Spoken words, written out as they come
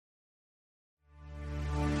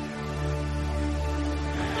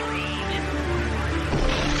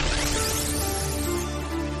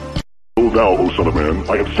thou, O son of man,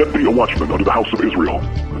 I have set thee a watchman unto the house of Israel.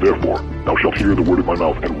 Therefore, thou shalt hear the word of my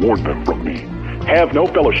mouth, and warn them from me. Have no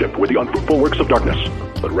fellowship with the unfruitful works of darkness,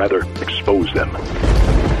 but rather expose them.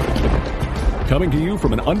 Coming to you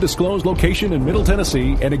from an undisclosed location in Middle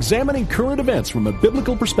Tennessee and examining current events from a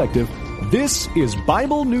biblical perspective, this is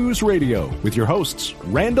Bible News Radio with your hosts,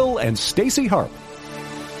 Randall and Stacy Harp.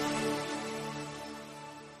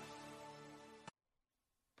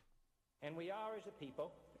 And we are, as a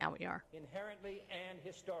people, now we are, inherently and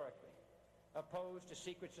historically opposed to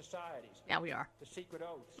secret societies. Now we are. To secret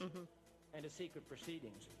oaths. And to secret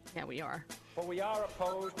proceedings. Yeah, we are. For we are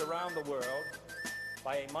opposed around the world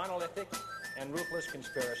by a monolithic and ruthless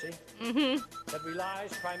conspiracy that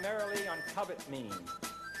relies primarily on covert means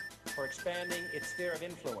for expanding its sphere of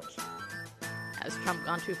influence. Has Trump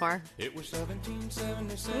gone too far? It was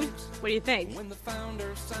 1776. What do you think? When the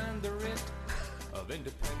founders signed the writ of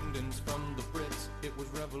independence from the Brits, it was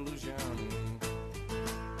revolution.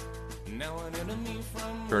 Now an enemy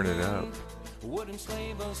from Turn it up. would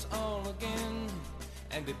enslave us all again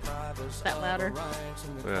and deprive us That of louder? our rights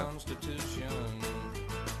in the Constitution.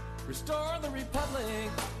 Restore the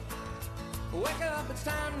republic. Wake up, it's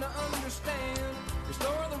time to understand.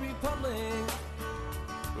 Restore the republic.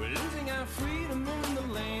 We're losing our freedom in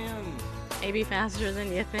the land. Maybe faster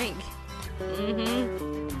than you think.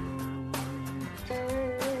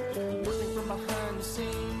 Working from behind the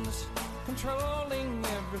scenes, controlling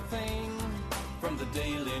everything. From the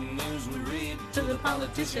daily news we read to the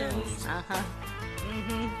politicians.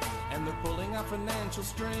 And they're pulling out financial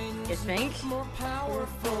strings. You think? More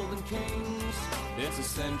powerful than kings. It's a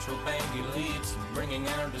central bank elites bringing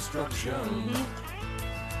our destruction.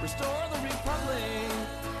 Restore the republic.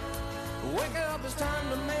 Wake up, it's time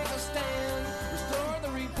to make a stand. Restore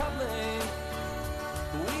the republic.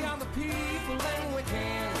 We are the people and we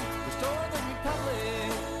can. Restore the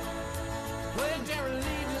republic. Pledge our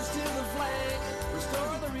allegiance to the flag.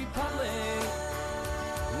 Restore the republic.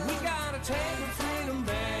 We gotta take our freedom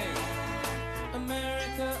back.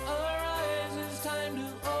 America, arise. It's time to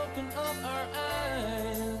open up our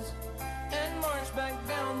eyes and march back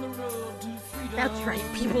down the road to freedom. That's right,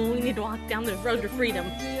 people. We need to walk down the road to freedom.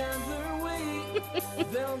 The other way,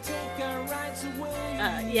 they'll take our rights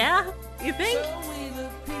away. Yeah? You think? So we the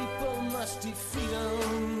people must defeat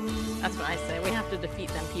them. That's what I say. We have to defeat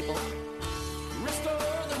them people. Restore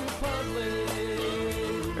the republic.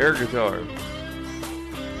 Air guitar.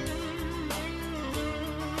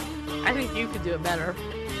 I think you could do it better.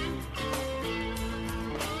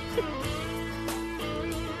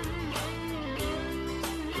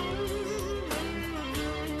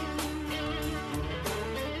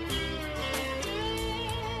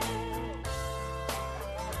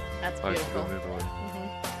 That's I should beautiful. go the other way.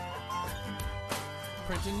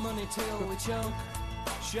 Printing money till we choke,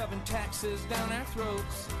 shoving taxes down our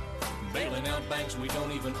throats, bailing out banks we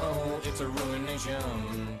don't even owe. It's a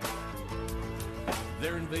ruination.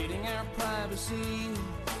 They're invading our privacy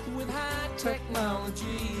with high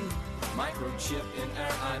technology, microchip in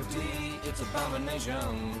our ID. It's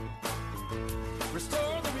abomination.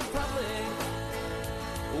 Restore the republic.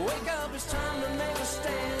 Wake up, it's time to make a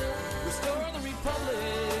stand. Restore the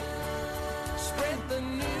republic. Spread the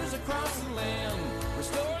news across the land.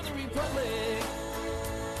 Restore the republic.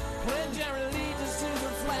 Pledge our allegiance to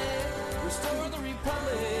the flag. Restore the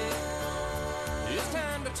republic. It's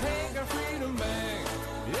time to take our freedom back.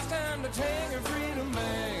 It's time to take our freedom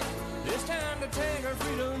back. It's time to take our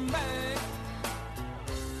freedom back.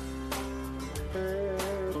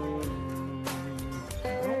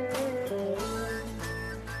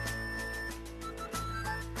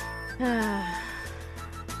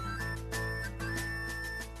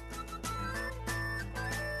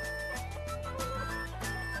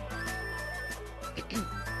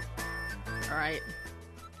 All right.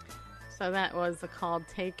 So that was the called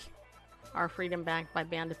Take Our Freedom Back by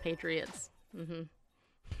Band of Patriots.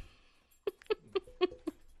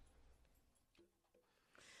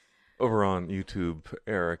 Over on YouTube,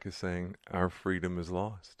 Eric is saying our freedom is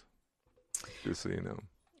lost. Just so you know.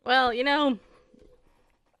 Well, you know.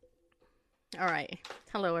 All right.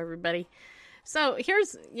 Hello, everybody. So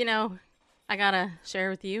here's, I gotta share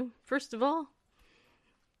with you. First of all,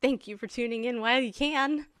 thank you for tuning in while you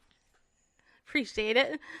can. Appreciate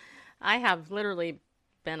it. I have literally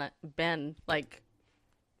been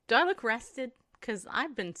do I look rested? Because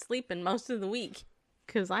I've been sleeping most of the week.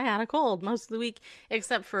 Because I had a cold most of the week,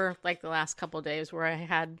 except for the last couple of days where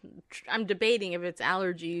I'm debating if it's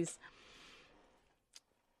allergies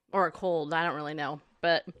or a cold. I don't really know,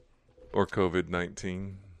 but. Or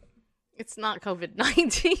COVID-19. It's not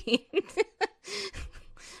COVID-19.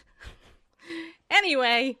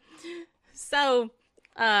 Anyway, So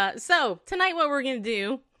tonight what we're going to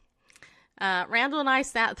do, Randall and I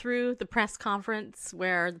sat through the press conference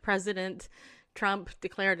where the President Trump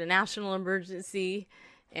declared a national emergency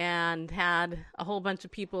and had a whole bunch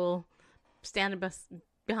of people standing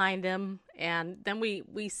behind him. And then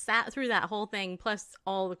we sat through that whole thing, plus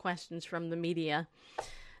all the questions from the media.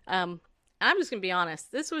 I'm just going to be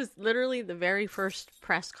honest. This was literally the very first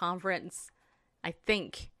press conference, I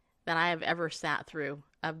think, that I have ever sat through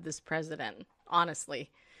of this president,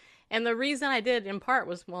 honestly. And the reason I did, in part,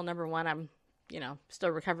 was, well, number one, I'm,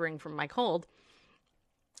 still recovering from my cold.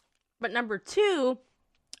 But number two,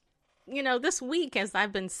 this week, as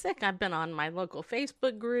I've been sick, I've been on my local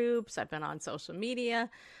Facebook groups. I've been on social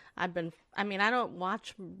media. I don't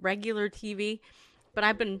watch regular TV, but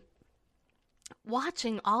I've been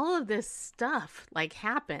watching all of this stuff,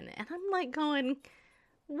 happen. And I'm, going,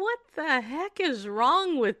 what the heck is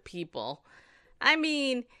wrong with people? I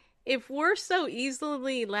mean, if we're so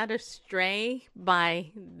easily led astray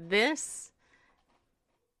by this,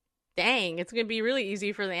 dang, it's going to be really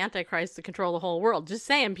easy for the Antichrist to control the whole world. Just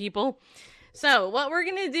saying, people. So what we're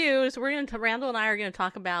going to do is Randall and I are going to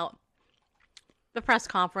talk about the press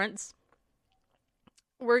conference.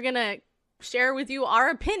 We're going to share with you our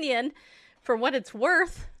opinion for what it's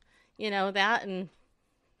worth. That, and,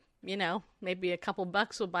 maybe a couple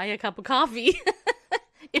bucks will buy you a cup of coffee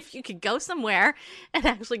if you could go somewhere and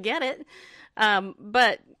actually get it.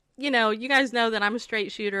 But, you guys know that I'm a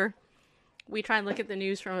straight shooter. We try and look at the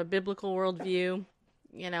news from a biblical worldview,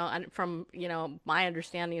 and from, my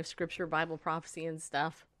understanding of scripture, Bible prophecy and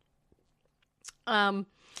stuff. We're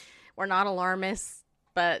not alarmists,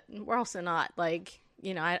 but we're also not I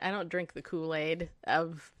don't drink the Kool-Aid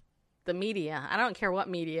of the media. I don't care what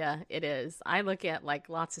media it is. I look at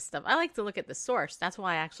lots of stuff. I like to look at the source. That's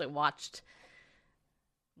why I actually watched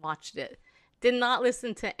it. Did not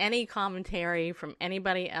listen to any commentary from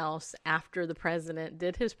anybody else after the president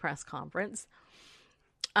did his press conference.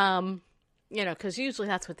 Because usually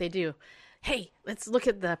that's what they do. Hey, let's look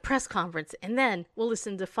at the press conference, and then we'll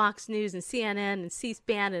listen to Fox News and CNN and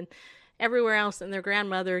C-SPAN and everywhere else and their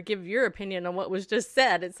grandmother give your opinion on what was just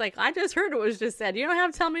said. It's I just heard what was just said. You don't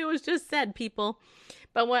have to tell me what was just said, people.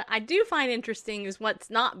 But what I do find interesting is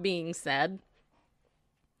what's not being said.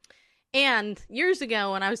 And years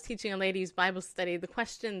ago, when I was teaching a ladies' Bible study, the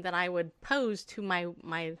question that I would pose to my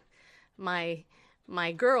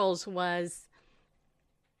girls was,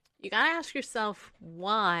 you got to ask yourself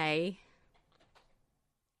why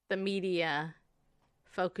the media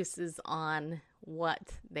focuses on what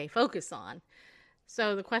they focus on.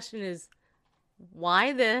 So the question is,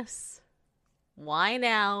 why this? Why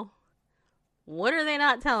now? What are they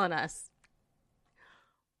not telling us?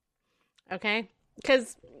 Okay?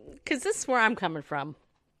 Because this is where I'm coming from.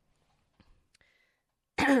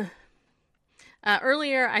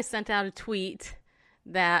 Earlier, I sent out a tweet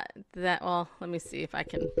that well, let me see if I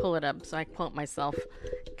can pull it up so I can quote myself,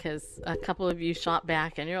 because a couple of you shot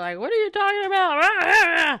back and you're like, what are you talking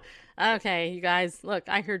about? Okay, you guys, look,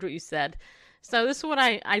 I heard what you said. So this is what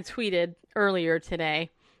I tweeted earlier today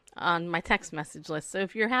on my text message list. So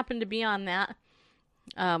if you happen to be on that,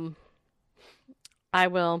 I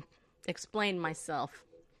will explain myself,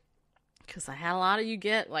 because I had a lot of you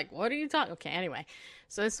get what are you talking? Okay, anyway.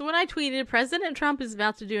 So this is what I tweeted. President Trump is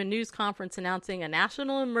about to do a news conference announcing a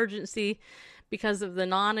national emergency because of the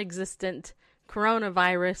non-existent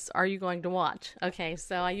coronavirus. Are you going to watch? Okay,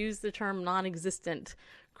 so I used the term non-existent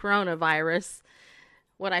coronavirus.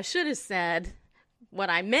 What I should have said, what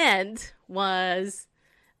I meant was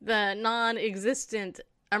the non-existent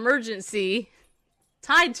emergency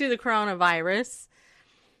tied to the coronavirus.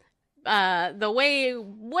 The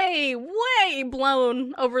way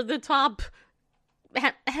blown over the top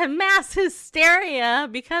mass hysteria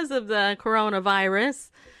because of the coronavirus.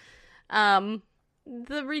 The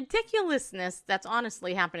ridiculousness that's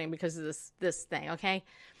honestly happening because of this thing, okay?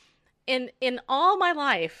 In all my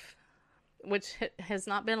life, which has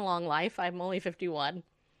not been a long life, I'm only 51,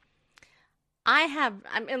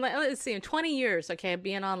 let's see, in 20 years, okay,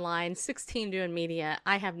 being online, 16 doing media,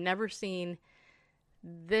 I have never seen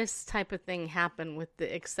this type of thing happen, with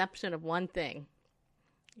the exception of one thing.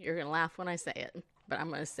 You're going to laugh when I say it, but I'm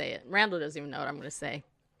going to say it. Randall doesn't even know what I'm going to say.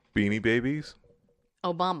 Beanie Babies?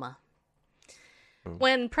 Obama. Oh.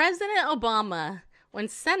 When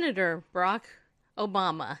Senator Barack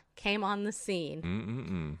Obama came on the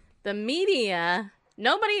scene, the media,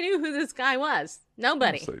 nobody knew who this guy was.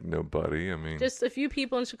 Nobody. I'll say nobody, just a few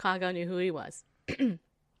people in Chicago knew who he was.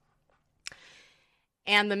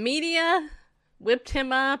 And the media whipped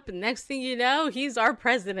him up, and next thing you know, he's our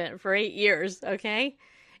president for 8 years, okay?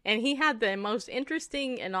 And he had the most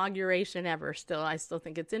interesting inauguration ever. I still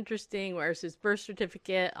think it's interesting. Where's his birth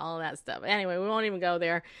certificate? All that stuff. Anyway, we won't even go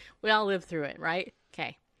there. We all lived through it, right?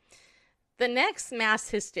 Okay. The next mass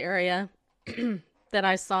hysteria that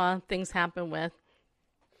I saw things happen with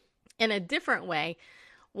in a different way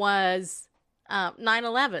was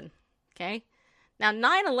 9/11. Okay. Now,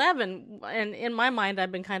 9/11, and in my mind,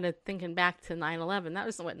 I've been kind of thinking back to 9/11. That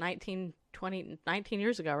was, 19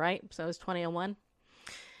 years ago, right? So it was 2001.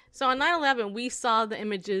 So on 9/11, we saw the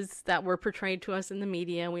images that were portrayed to us in the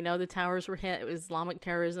media. We know the towers were hit. It was Islamic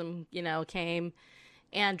terrorism, came.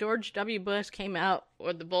 And George W. Bush came out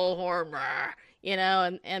with the bullhorn,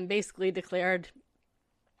 and basically declared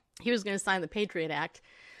he was going to sign the Patriot Act,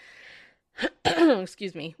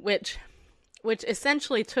 excuse me, which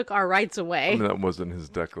essentially took our rights away. I mean, that wasn't his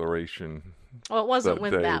declaration. Well, it wasn't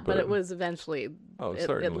with that, but it was eventually.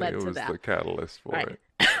 Certainly, it led it to was that. the catalyst for Right.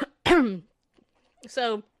 it.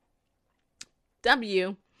 So,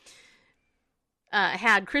 W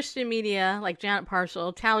had Christian media like Janet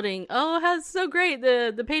Parshall touting, "Oh, that's so great!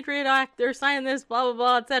 The Patriot Act, they're signing this, blah blah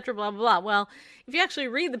blah, etc. Blah blah blah." Well, if you actually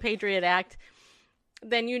read the Patriot Act,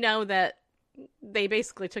 then you know that they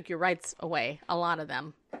basically took your rights away, a lot of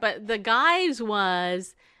them. But the guise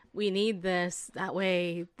was, we need this, that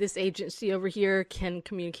way this agency over here can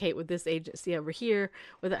communicate with this agency over here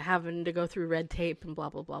without having to go through red tape and blah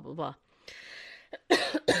blah blah blah blah.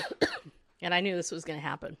 And I knew this was going to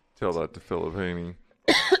happen. Tell that to Philip Haney.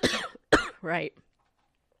 Right.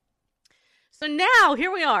 So now,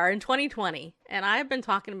 here we are in 2020, and I've been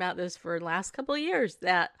talking about this for the last couple of years,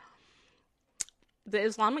 that the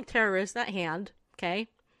Islamic terrorists at hand,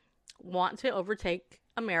 want to overtake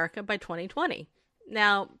America by 2020.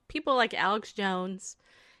 Now, people like Alex Jones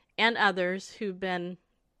and others who've been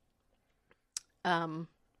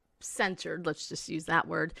censored, let's just use that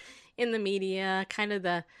word, in the media, kind of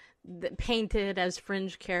the painted as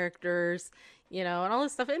fringe characters, and all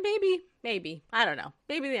this stuff. And maybe, I don't know.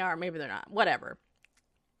 Maybe they are, maybe they're not. Whatever.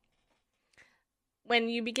 When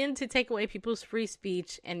you begin to take away people's free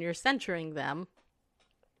speech and you're censoring them,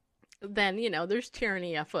 then, there's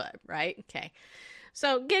tyranny afoot, right? Okay.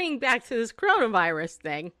 So getting back to this coronavirus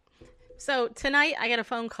thing. So tonight I get a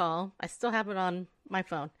phone call. I still have it on my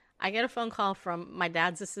phone. I get a phone call from my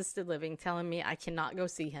dad's assisted living telling me I cannot go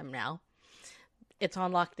see him now. It's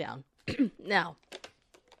on lockdown. Now,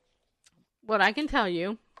 what I can tell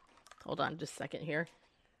you, hold on just a second here.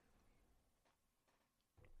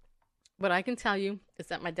 What I can tell you is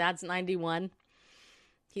that my dad's 91.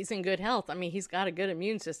 He's in good health. I mean, he's got a good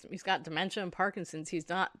immune system. He's got dementia and Parkinson's.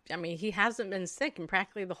 He hasn't been sick in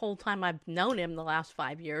practically the whole time I've known him the last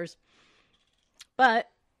 5 years. But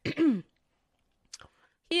he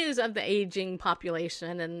is of the aging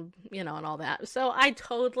population and, and all that. So I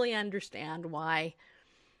totally understand why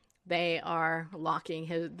they are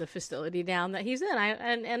locking the facility down that he's in.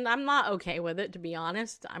 And I'm not okay with it, to be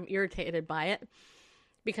honest. I'm irritated by it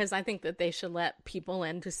because I think that they should let people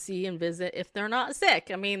in to see and visit if they're not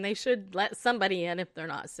sick. I mean, they should let somebody in if they're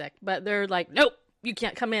not sick. But they're like, nope, you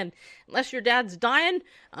can't come in. Unless your dad's dying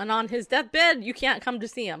and on his deathbed, you can't come to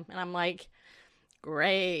see him. And I'm like,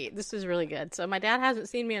 great, this is really good. So my dad hasn't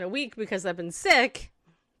seen me in a week because I've been sick,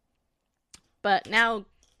 but now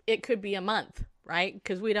it could be a month, right?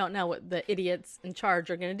 Because we don't know what the idiots in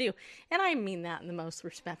charge are going to do. And I mean that in the most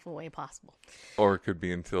respectful way possible. Or it could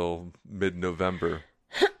be until mid-November.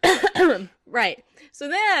 Right. So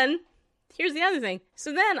then, here's the other thing.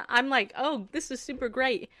 So then I'm like, oh, this is super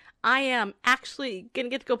great. I am actually going to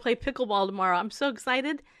get to go play pickleball tomorrow. I'm so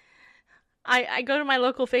excited. I go to my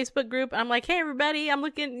local Facebook group and I'm like, hey, everybody, I'm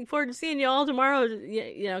looking forward to seeing you all tomorrow.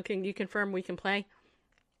 Can you confirm we can play?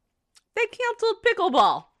 They canceled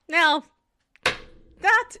pickleball. Now,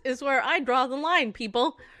 that is where I draw the line,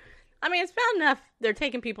 people. I mean, it's bad enough they're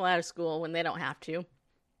taking people out of school when they don't have to.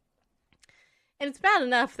 And it's bad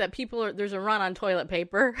enough that there's a run on toilet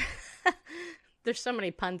paper. There's so many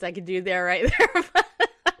puns I could do there, right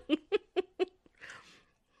there.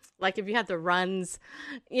 Like if you had the runs,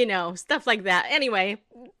 stuff like that. Anyway,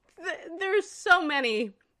 there's so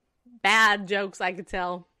many bad jokes I could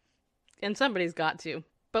tell. And somebody's got to.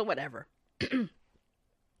 But whatever.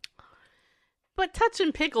 But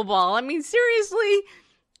touching pickleball, I mean, seriously.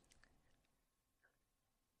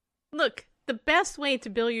 Look, the best way to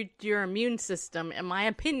build your immune system, in my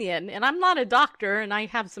opinion, and I'm not a doctor, and I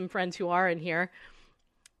have some friends who are in here,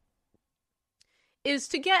 is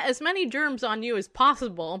to get as many germs on you as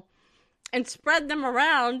possible and spread them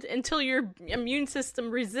around until your immune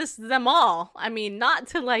system resists them all. I mean, not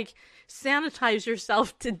to sanitize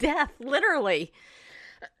yourself to death, literally.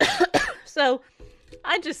 So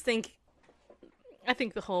I just think I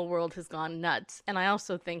think the whole world has gone nuts, and I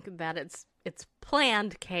also think that it's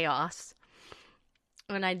planned chaos.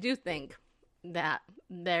 And I do think that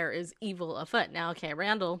there is evil afoot. Now, okay,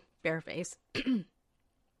 Randall Bareface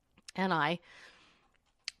and I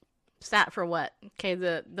sat for what? Okay,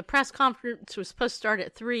 the press conference was supposed to start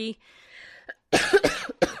at 3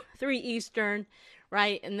 Eastern,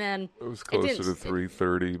 right? And then it was closer to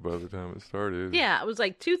 3:30 by the time it started. Yeah, it was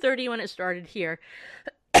like 2:30 when it started here.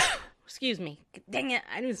 Excuse me. Dang it,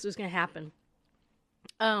 I knew this was going to happen.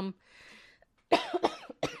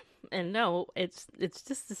 And no, it's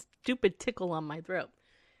just this stupid tickle on my throat.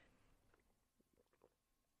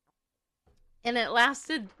 And it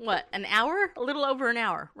lasted, what, an hour? A little over an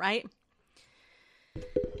hour, right?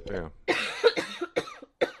 Yeah.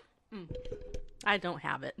 I don't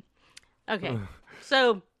have it. Okay.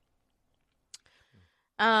 So,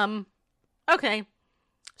 okay.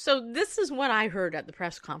 So this is what I heard at the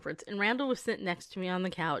press conference. And Randall was sitting next to me on the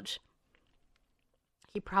couch.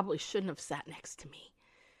 He probably shouldn't have sat next to me.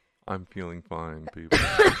 I'm feeling fine, people.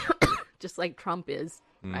 Just like Trump is,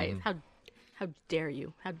 right? How dare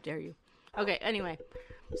you? How dare you? Okay, anyway.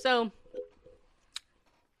 So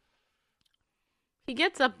he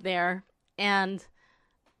gets up there and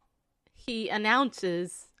he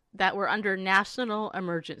announces that we're under national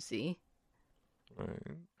emergency.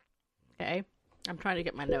 Right. Okay. I'm trying to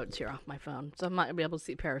get my notes here off my phone, so I'm not going to be able to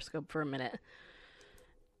see Periscope for a minute.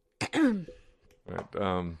 Right.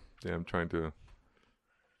 Yeah, I'm trying to.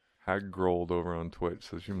 Hag Grold over on Twitch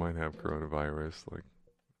says you might have coronavirus. Like,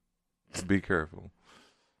 be careful.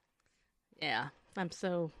 Yeah, I'm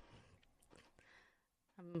so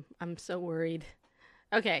worried.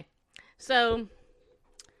 Okay, so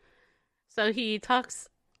he talks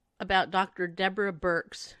about Dr. Deborah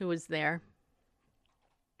Birx, who was there.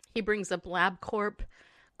 He brings up LabCorp,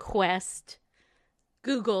 Quest,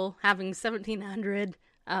 Google having 1,700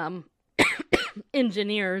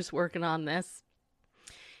 engineers working on this.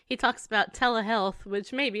 He talks about telehealth,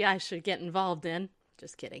 which maybe I should get involved in.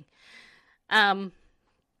 Just kidding.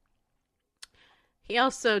 He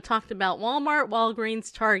also talked about Walmart,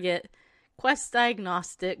 Walgreens, Target, Quest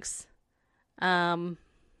Diagnostics, and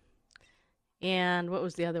what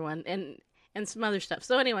was the other one? And some other stuff.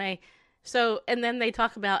 So anyway, and then they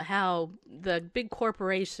talk about how the big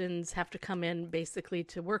corporations have to come in basically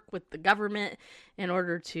to work with the government in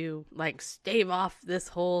order to like stave off this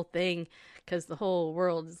whole thing because the whole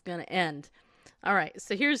world is going to end. All right,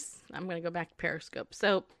 so I'm going to go back to Periscope.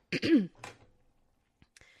 So,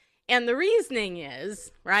 and the reasoning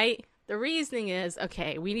is, right? The reasoning is,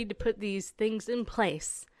 okay, we need to put these things in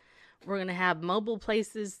place. We're going to have mobile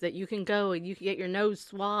places that you can go and you can get your nose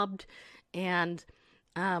swabbed, and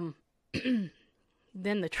then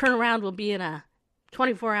the turnaround will be in a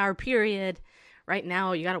 24-hour period. Right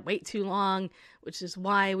now, you got to wait too long, which is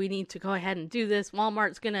why we need to go ahead and do this.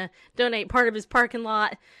 Walmart's going to donate part of his parking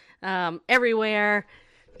lot everywhere.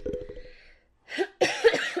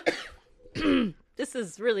 This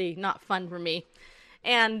is really not fun for me.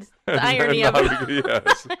 And the irony of it,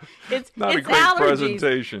 yes. it's not a great allergies.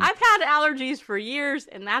 Presentation. I've had allergies for years,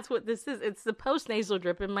 and that's what this is. It's the post-nasal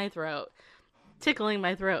drip in my throat, tickling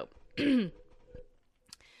my throat. But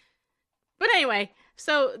anyway,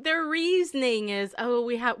 so their reasoning is,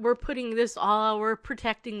 we're putting this we're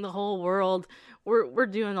protecting the whole world. We're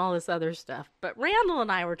doing all this other stuff. But Randall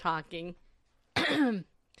and I were talking, and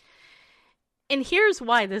here's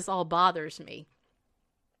why this all bothers me.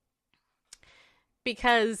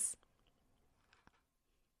 Because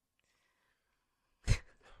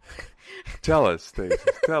Tell us, Stacey.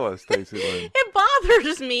 Lynn. It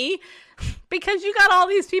bothers me because you got all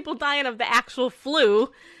these people dying of the actual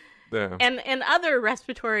flu. Yeah. And other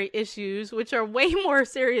respiratory issues, which are way more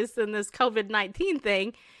serious than this COVID-19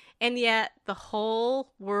 thing. And yet the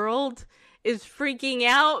whole world is freaking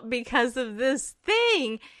out because of this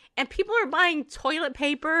thing. And people are buying toilet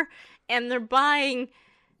paper and they're buying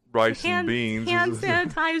rice and beans, hand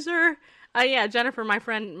sanitizer. Yeah, Jennifer, my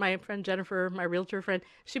friend Jennifer, my realtor friend,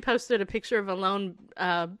 she posted a picture of a lone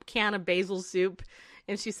can of basil soup.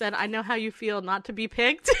 And she said, I know how you feel not to be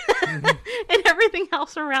picked. And everything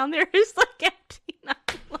else around there is like empty. And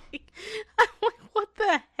I'm like, what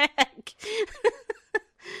the heck?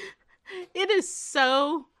 It is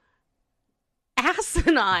so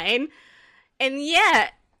asinine. And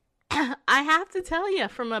yet, I have to tell you,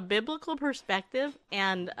 from a biblical perspective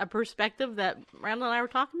and a perspective that Randall and I were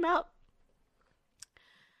talking about,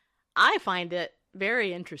 I find it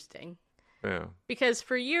very interesting. Yeah. Because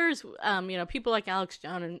for years, people like Alex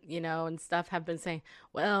Jones and stuff have been saying,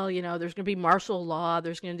 well, there's going to be martial law,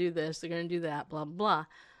 there's going to do this, they're going to do that, blah, blah, blah.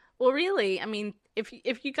 Well, really, I mean, if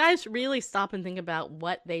you guys really stop and think about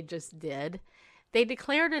what they just did, they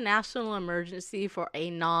declared a national emergency for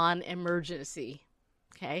a non-emergency,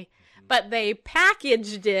 okay? But they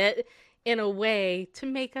packaged it in a way to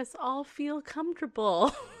make us all feel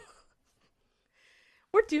comfortable.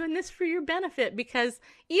 We're doing this for your benefit, because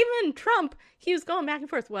even Trump, he was going back and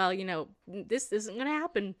forth. Well, this isn't going to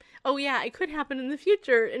happen. Oh, yeah, it could happen in the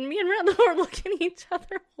future. And me and Randall are looking at each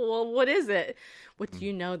other. Well, what is it? What do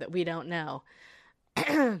you know that we don't know?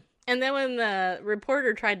 And then when the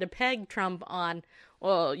reporter tried to peg Trump on,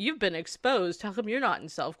 well, you've been exposed. How come you're not in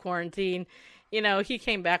self-quarantine? He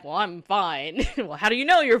came back, well, I'm fine. Well, how do you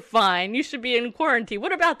know you're fine? You should be in quarantine.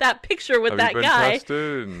 What about that picture with that guy?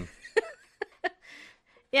 Tested?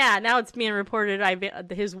 Yeah, now it's being reported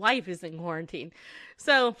his wife is in quarantine.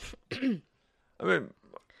 So, I mean,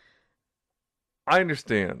 I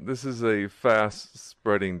understand this is a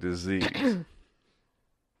fast-spreading disease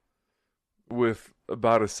with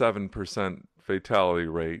about a 7% fatality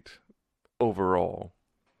rate overall.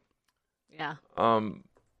 Yeah.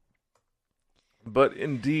 But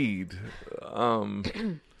indeed,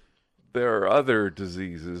 there are other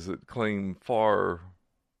diseases that claim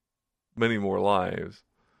many more lives.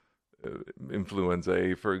 Influenza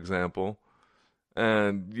A, for example,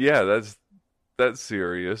 and yeah, that's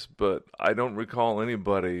serious. But I don't recall a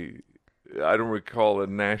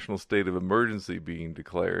national state of emergency being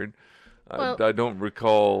declared. Well, I don't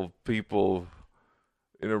recall people,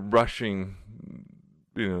 rushing,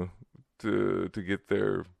 to get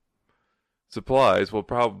their supplies. Well,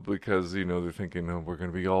 probably because they're thinking, oh, we're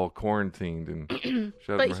going to be all quarantined and shut in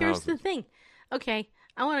our but houses. here's the thing. Okay,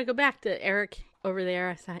 I want to go back to Eric over there.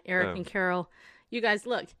 I saw Eric and Carol. You guys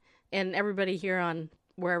look, and everybody here on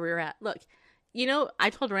where we're at. Look, I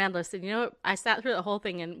told Randall, I said, I sat through the whole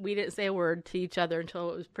thing and we didn't say a word to each other until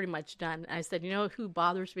it was pretty much done. I said, who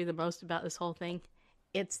bothers me the most about this whole thing?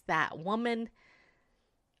 It's that woman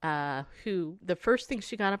who the first thing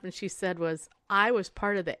she got up and she said was, I was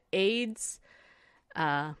part of the AIDS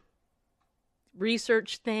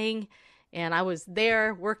research thing, and I was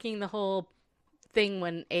there working the whole thing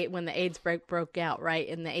when the AIDS broke out, right,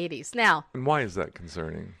 in the 80s. Now, and why is that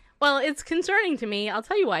concerning? Well, it's concerning to me. I'll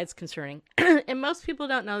tell you why it's concerning. And most people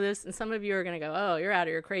don't know this, and some of you are going to go, oh, you're out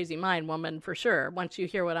of your crazy mind, woman, for sure, once you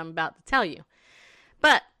hear what I'm about to tell you.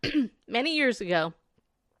 But many years ago,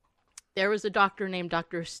 there was a doctor named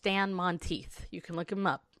Dr. Stan Monteith. You can look him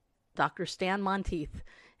up. Dr. Stan Monteith.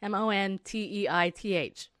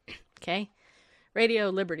 Monteith. Okay? Radio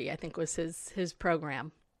Liberty, I think, was his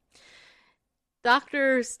program.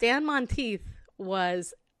 Dr. Stan Monteith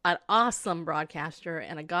was an awesome broadcaster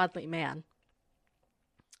and a godly man.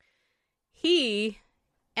 He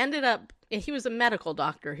was a medical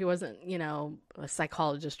doctor. He wasn't, a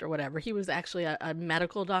psychologist or whatever. He was actually a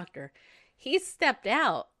medical doctor. He stepped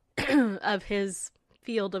out of his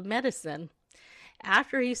field of medicine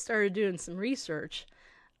after he started doing some research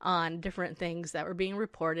on different things that were being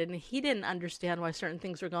reported, and he didn't understand why certain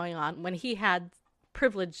things were going on when he had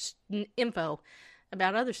privileged info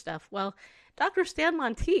about other stuff. Well, Dr. Stan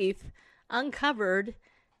Monteith uncovered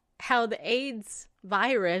how the AIDS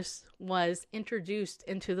virus was introduced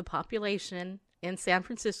into the population in San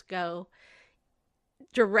Francisco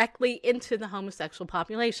directly into the homosexual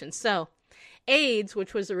population. So, AIDS,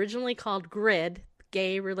 which was originally called GRID,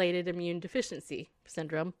 Gay-Related Immune Deficiency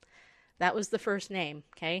Syndrome, that was the first name,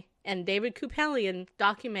 okay? And David Kupelian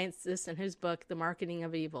documents this in his book, The Marketing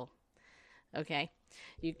of Evil. Okay?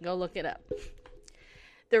 You can go look it up.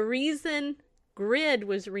 The reason GRID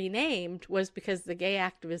was renamed was because the gay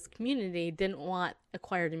activist community didn't want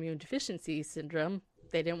acquired immune deficiency syndrome.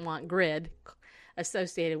 They didn't want GRID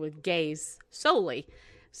associated with gays solely.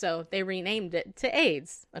 So they renamed it to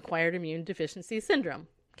AIDS, acquired immune deficiency syndrome.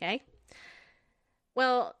 Okay?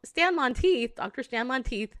 Well, Dr. Stan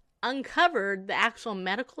Monteith uncovered the actual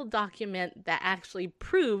medical document that actually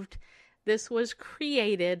proved this was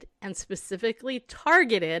created and specifically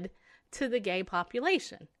targeted to the gay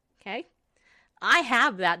population. Okay? I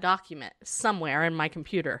have that document somewhere in my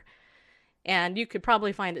computer, and you could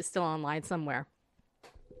probably find it still online somewhere.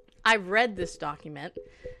 I've read this document.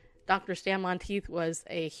 Dr. Stan Monteith was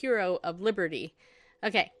a hero of liberty.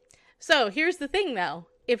 Okay, so here's the thing, though.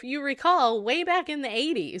 If you recall, way back in the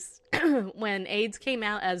 80s, when AIDS came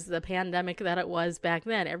out as the pandemic that it was back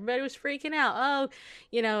then, everybody was freaking out.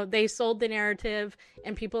 Oh, they sold the narrative,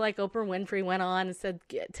 and people like Oprah Winfrey went on and said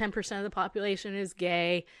 10% of the population is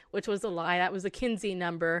gay, which was a lie. That was a Kinsey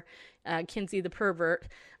number. Kinsey the pervert,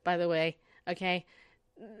 by the way. Okay.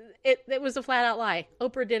 It was a flat out lie.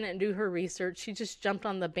 Oprah didn't do her research. She just jumped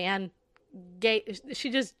on the gay.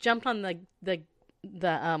 She just jumped on the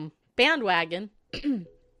bandwagon and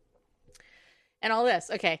all this.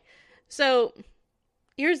 Okay, so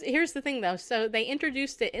here's the thing though. So they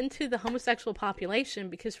introduced it into the homosexual population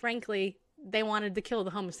because, frankly, they wanted to kill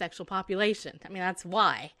the homosexual population. I mean, that's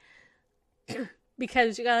why.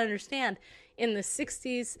 Because you gotta understand, in the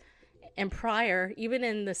 60s and prior, even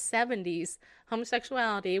in the 70s,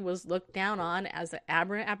 homosexuality was looked down on as an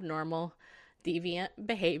aberrant, abnormal, deviant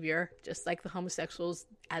behavior, just like the homosexuals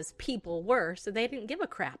as people were. So they didn't give a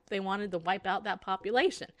crap. They wanted to wipe out that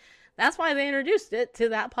population. That's why they introduced it to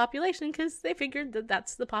that population, because they figured that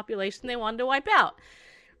that's the population they wanted to wipe out,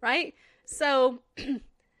 right? So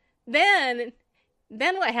then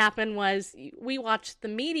what happened was we watched the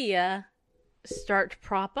media start to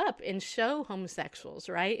prop up and show homosexuals,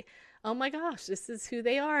 right? Oh my gosh, this is who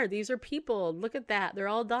they are. These are people. Look at that. They're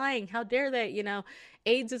all dying. How dare they? You know,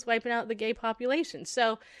 AIDS is wiping out the gay population.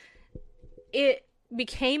 So it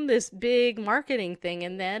became this big marketing thing.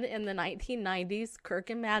 And then in the 1990s, Kirk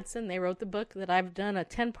and Madsen, they wrote the book that I've done a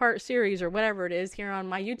 10-part series or whatever it is here on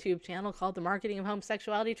my YouTube channel called The Marketing of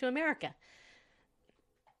Homosexuality to America.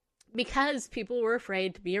 Because people were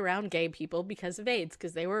afraid to be around gay people because of AIDS,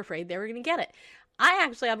 because they were afraid they were going to get it. I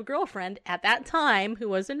actually have a girlfriend at that time who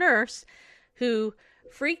was a nurse who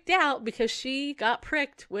freaked out because she got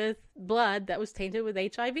pricked with blood that was tainted with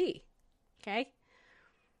HIV. Okay?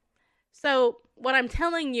 So what I'm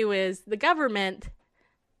telling you is the government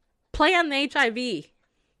planned the HIV.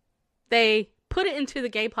 They put it into the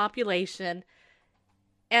gay population,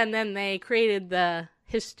 and then they created the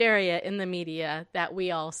hysteria in the media that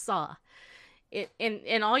we all saw.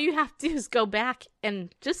 And all you have to do is go back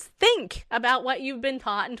and just think about what you've been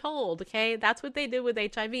taught and told, okay? That's what they did with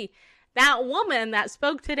HIV. That woman that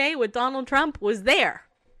spoke today with Donald Trump was there.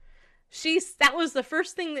 That was the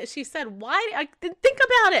first thing that she said. Think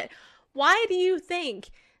about it. Why do you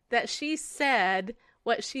think that she said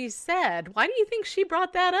what she said? Why do you think she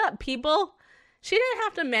brought that up, people? She didn't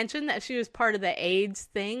have to mention that she was part of the AIDS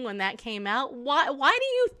thing when that came out. Why do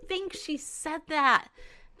you think she said that?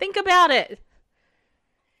 Think about it.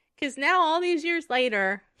 Because now, all these years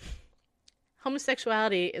later,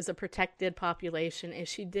 homosexuality is a protected population, and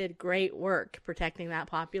she did great work protecting that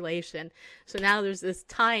population. So now there's this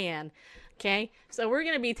tie-in, okay? So we're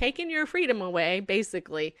going to be taking your freedom away,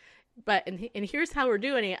 basically. But and here's how we're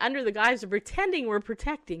doing it. Under the guise of pretending we're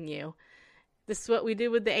protecting you. This is what we did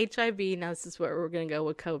with the HIV. Now this is where we're going to go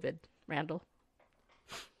with COVID. Randall?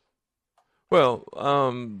 Well,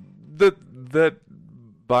 that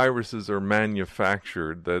viruses are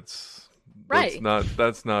manufactured. That's right.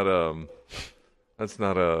 That's not a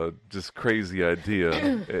just crazy idea.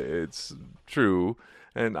 It's true,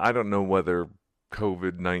 and I don't know whether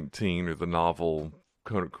COVID-19 or the novel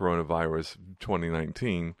coronavirus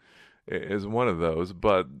 2019 is one of those,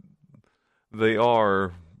 but they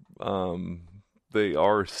are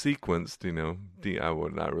sequenced. You know,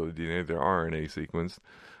 not really DNA. They're RNA sequenced.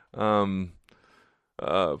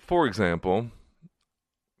 For example.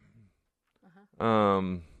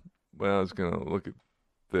 Well, I was going to look at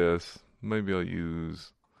this. Maybe I'll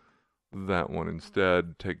use that one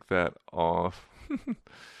instead. Take that off.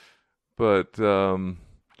 But you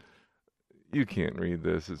can't read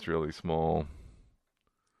this. It's really small.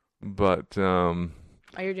 But while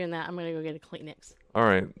you're doing that, I'm going to go get a Kleenex. All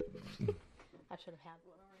right. I should have had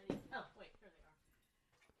one already. Oh, wait, here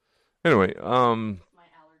they are. Anyway, my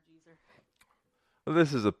allergies are.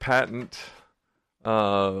 This is a patent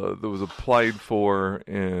that was applied for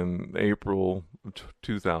in April of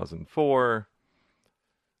 2004,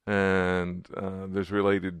 and there's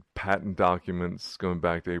related patent documents going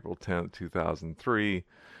back to April 10th, 2003.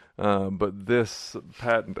 But this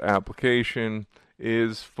patent application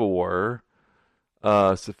is for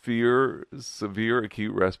severe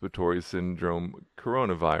acute respiratory syndrome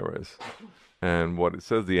coronavirus. And what it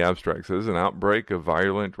says, the abstract says, an outbreak of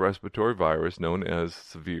virulent respiratory virus known as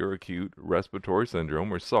severe acute respiratory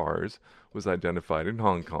syndrome, or SARS, was identified in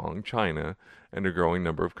Hong Kong, China, and a growing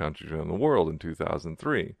number of countries around the world in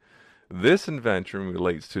 2003. This invention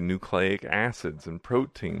relates to nucleic acids and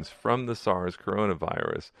proteins from the SARS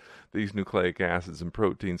coronavirus. These nucleic acids and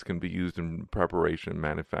proteins can be used in preparation and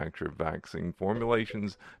manufacture of vaccine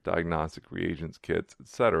formulations, diagnostic reagents, kits,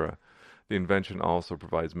 etc. The invention also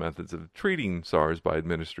provides methods of treating SARS by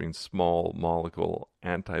administering small molecule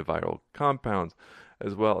antiviral compounds,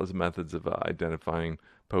 as well as methods of identifying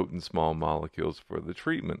potent small molecules for the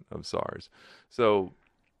treatment of SARS. So,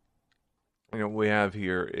 what we have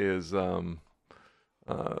here is a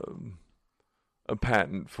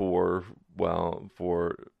patent for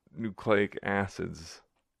nucleic acids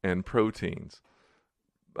and proteins.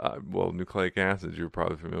 Nucleic acids, you're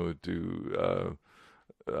probably familiar with,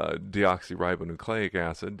 deoxyribonucleic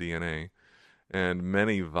acid, DNA, and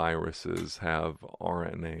many viruses have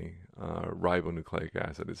RNA, ribonucleic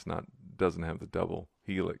acid. Doesn't have the double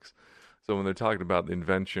helix. So when they're talking about the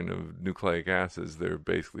invention of nucleic acids, they're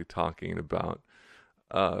basically talking about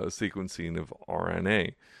sequencing of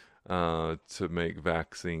RNA to make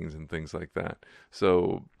vaccines and things like that.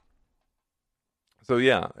 So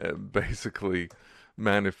yeah, basically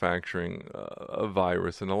manufacturing a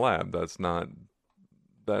virus in a lab. That's not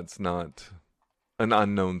an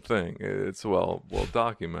unknown thing. It's well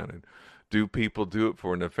documented. Do people do it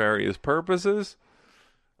for nefarious purposes?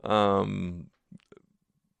 Well,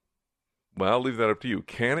 I'll leave that up to you.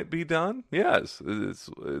 Can it be done? Yes, it's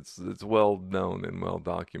well known and well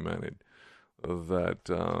documented that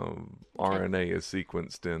RNA is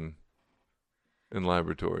sequenced in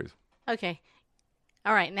laboratories. Okay.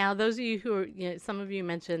 All right. Now, those of you who are, some of you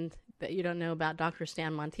mentioned that you don't know about Dr.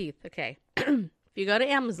 Stan Monteith. Okay. If you go to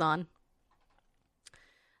Amazon,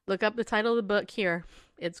 look up the title of the book here.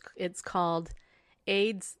 It's called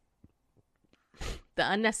AIDS,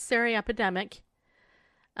 The Unnecessary Epidemic,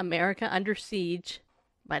 America Under Siege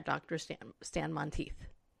by Dr. Stan Monteith.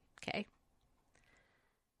 Okay.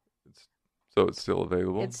 So it's still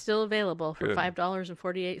available? It's still available for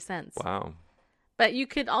 $5.48. Wow. But you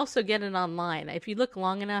could also get it online. If you look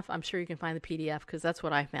long enough, I'm sure you can find the PDF because that's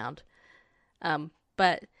what I found.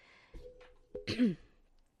 But I'm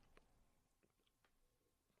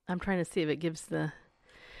trying to see if it gives the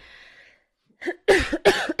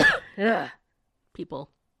people.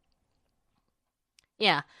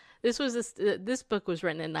 Yeah, this book was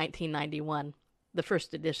written in 1991. The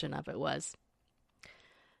first edition of it was.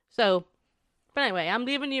 So, but anyway, I'm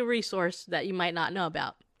giving you a resource that you might not know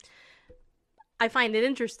about. I find it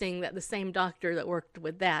interesting that the same doctor that worked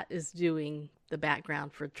with that is doing the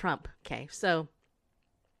background for Trump. Okay, so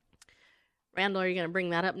Randall, are you going to bring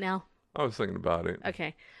that up now? I was thinking about it.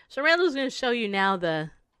 Okay, so Randall's going to show you now the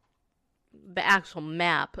actual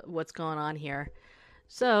map of what's going on here.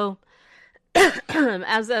 So,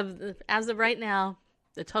 as of right now,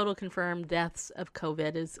 the total confirmed deaths of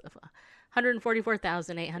COVID is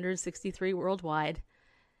 144,863 worldwide.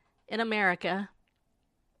 In America,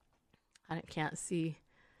 I can't see.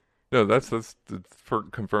 No, that's for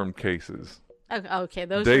confirmed cases. Okay,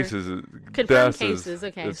 those deaths are confirmed cases.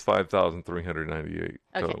 Okay, it's 5,398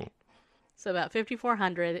 total. Okay, so about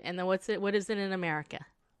 5,400, and then what is it in America?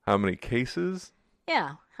 How many cases?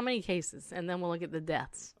 Yeah, how many cases? And then we'll look at the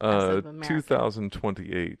deaths.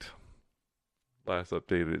 2,028. Last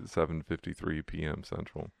updated at 7:53 p.m.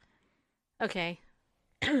 Central. Okay,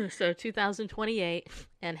 so 2,028,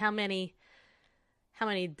 and how many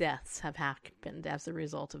deaths have happened as a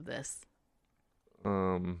result of this?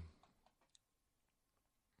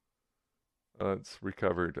 It's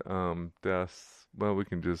recovered. Deaths. Well, we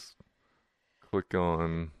can just click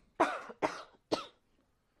on. Can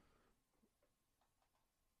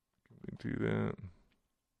we do that?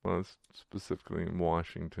 Well, it's specifically in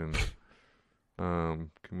Washington. Can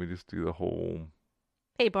we just do the whole?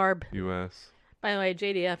 Hey, Barb. U.S. By the way,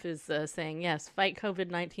 JDF is saying, yes, fight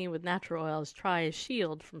COVID-19 with natural oils. Try a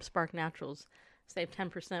shield from Spark Naturals. Save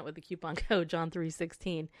 10% with the coupon code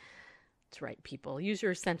John316. That's right, people. Use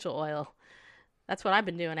your essential oil. That's what I've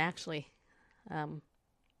been doing, actually.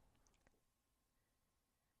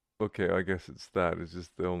 Okay, I guess it's that. It's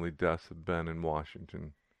just the only deaths have been in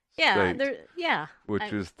Washington State,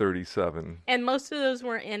 which is 37. And most of those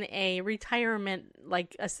were in a retirement,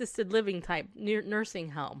 like assisted living type nursing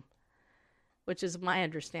home, which is my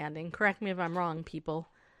understanding. Correct me if I'm wrong, people.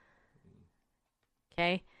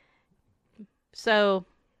 Okay. So.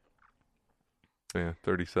 Yeah,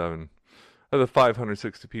 37. Of the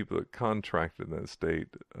 560 people that contracted in that state,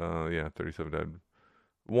 37 died.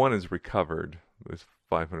 One is recovered. There's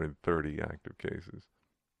 530 active cases.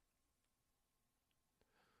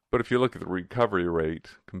 But if you look at the recovery rate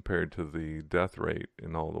compared to the death rate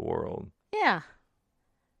in all the world. Yeah.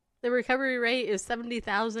 The recovery rate is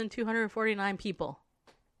 70,249 people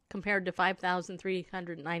compared to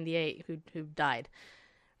 5,398 who died.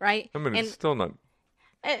 Right? I mean, it's still not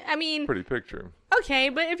I mean, pretty picture. Okay,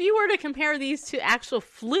 but if you were to compare these to actual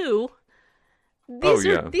flu,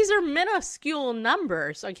 these are minuscule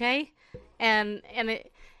numbers, okay? And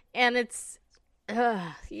it's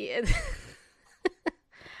yeah.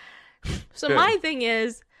 So my thing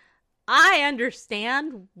is, I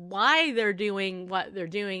understand why they're doing what they're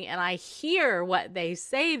doing, and I hear what they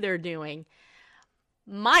say they're doing.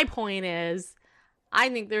 My point is, I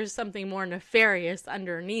think there's something more nefarious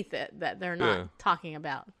underneath it that they're not talking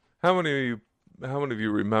about. How many of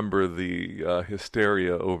you remember the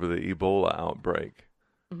hysteria over the Ebola outbreak?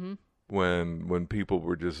 Mm-hmm. when people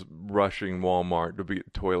were just rushing Walmart to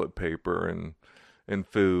get toilet paper and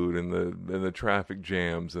food, and the traffic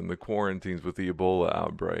jams and the quarantines with the Ebola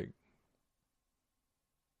outbreak.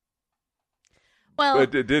 Well,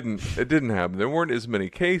 But it didn't happen. There weren't as many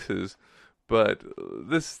cases, but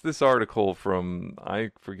this article from,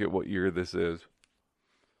 I forget what year this is.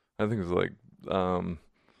 I think it was like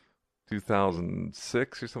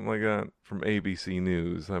 2006 or something like that, from ABC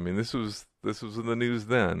News. I mean, this was in the news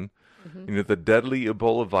then. You know, the deadly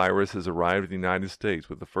Ebola virus has arrived in the United States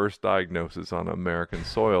with the first diagnosis on American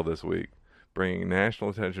soil this week, bringing national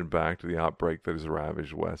attention back to the outbreak that has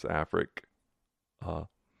ravaged West Africa. The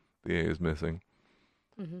A is missing.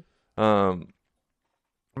 But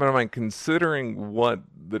I mean, considering what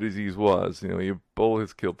the disease was, you know, Ebola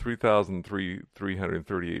has killed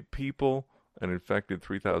 3,338 people and infected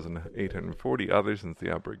 3,840 others since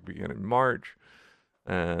the outbreak began in March.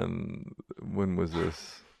 And when was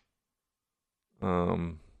this?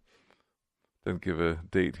 Didn't give a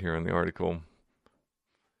date here in the article.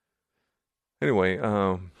 Anyway,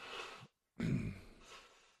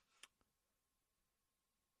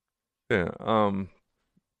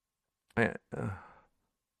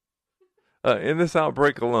 in this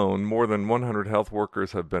outbreak alone, more than 100 health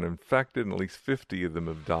workers have been infected, and at least 50 of them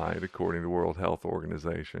have died, according to the World Health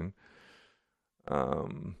Organization.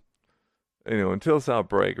 You know, until this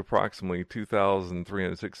outbreak, approximately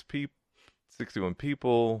 2,361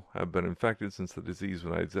 people have been infected since the disease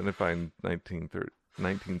was identified in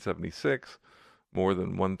 1976. More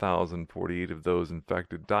than 1,048 of those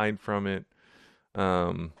infected died from it.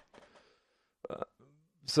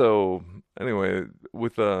 So anyway,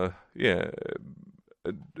 with a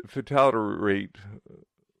fatality rate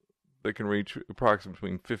that can reach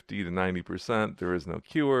approximately between 50 to 90%, there is no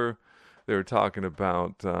cure. They were talking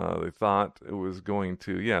about, they thought it was going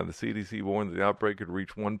to, the CDC warned that the outbreak could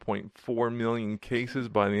reach 1.4 million cases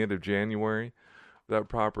by the end of January without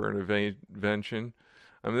proper intervention.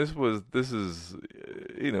 I mean, this is,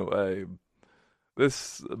 you know,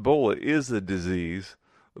 this Ebola is a disease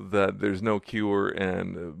that there's no cure,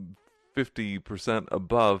 and 50%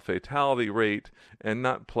 above fatality rate, and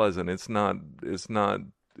not pleasant. It's not,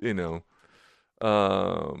 you know,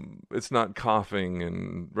 it's not coughing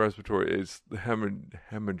and respiratory. It's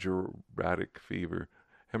hemorrhagic fever.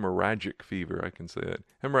 I can say that.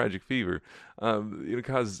 Hemorrhagic fever. It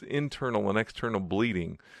causes internal and external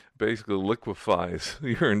bleeding. Basically liquefies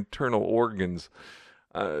your internal organs.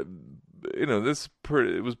 You know,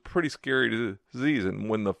 it was pretty scary disease. And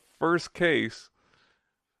when the first case,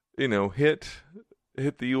 you know, hit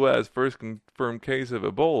the U.S., first confirmed case of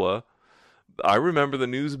Ebola, I remember the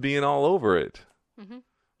news being all over it.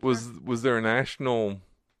 Was there a national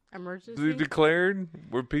emergency declared?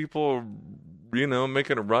 Were people, you know,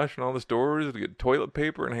 making a rush in all the stores to get toilet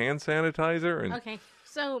paper and hand sanitizer? And okay,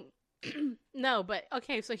 so no, but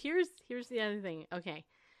okay, so here's the other thing. Okay,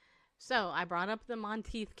 so I brought up the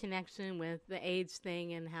Monteith connection with the AIDS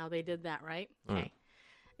thing and how they did that, right? Okay.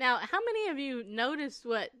 Now, how many of you noticed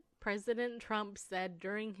what President Trump said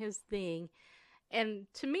during his thing? And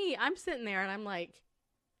to me, I'm sitting there and I'm like,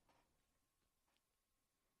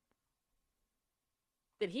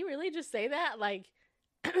 did he really just say that? Like,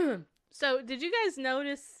 so did you guys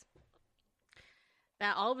notice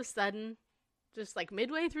that all of a sudden, just like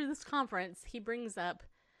midway through this conference, he brings up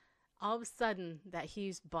all of a sudden that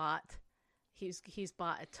he's bought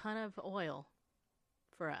a ton of oil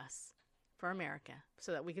for us, for America,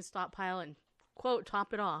 so that we could stockpile and, quote,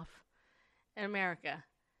 top it off in America.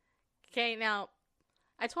 Okay, now,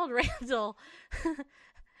 I told Randall,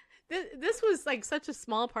 this was like such a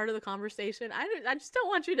small part of the conversation. I just don't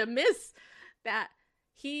want you to miss that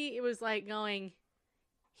he was like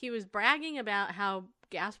he was bragging about how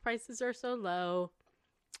gas prices are so low.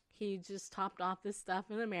 He just topped off this stuff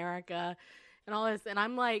in America and all this. And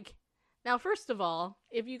I'm like, now, first of all,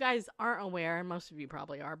 if you guys aren't aware, and most of you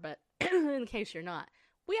probably are, but in case you're not,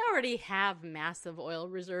 we already have massive oil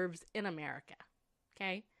reserves in America.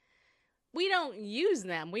 Okay? We don't use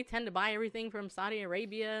them. We tend to buy everything from Saudi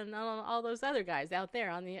Arabia and all those other guys out there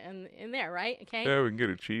in there, right? Okay. Yeah, we can get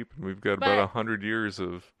it cheap, and we've got about 100 years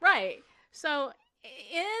of right. So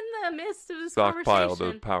in the midst of this stockpile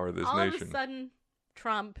conversation, to power this all nation. All of a sudden,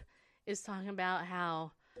 Trump is talking about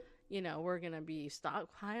how, you know, we're gonna be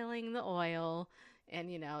stockpiling the oil, and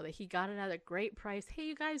you know that he got it at a great price. Hey,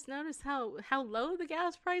 you guys notice how low the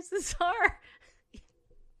gas prices are?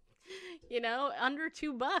 You know, under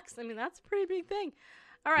 $2. I mean, that's a pretty big thing.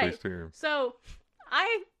 All right. So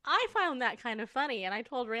I found that kind of funny. And I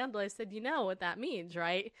told Randall, I said, you know what that means,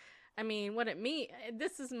 right? I mean, what it means,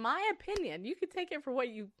 this is my opinion. You could take it for what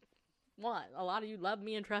you want. A lot of you love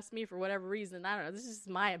me and trust me for whatever reason. I don't know. This is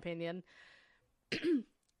my opinion.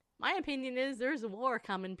 My opinion is there's a war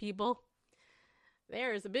coming, people.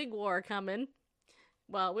 There is a big war coming.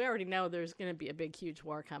 Well, we already know there's going to be a big, huge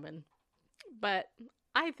war coming. But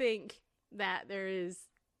I think that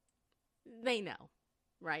they know,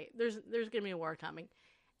 right? There's going to be a war coming.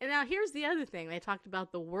 And now here's the other thing. They talked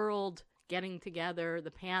about the world getting together,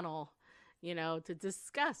 the panel, to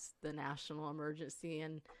discuss the national emergency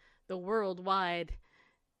and the worldwide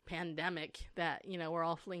pandemic that, we're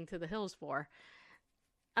all fleeing to the hills for.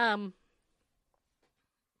 I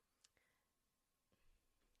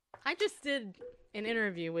just did an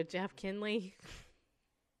interview with Jeff Kinley.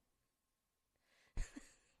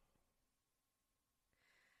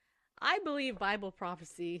 I believe Bible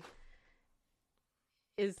prophecy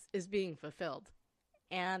is being fulfilled.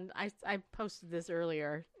 And I posted this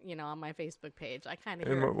earlier, on my Facebook page. I kind of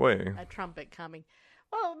hear In what way? a trumpet coming.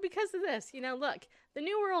 Well, because of this, look, the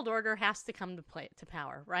New World Order has to come to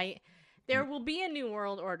power, right? There will be a New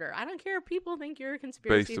World Order. I don't care if people think you're a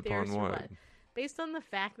conspiracy theorist or what. Based on the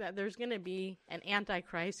fact that there's going to be an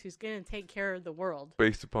Antichrist who's going to take care of the world.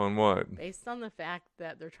 Based upon what? Based on the fact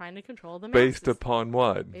that they're trying to control the masses. Based upon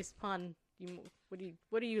what? Based upon,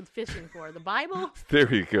 what are you fishing for? The Bible?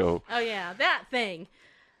 There you go. Oh, yeah, that thing.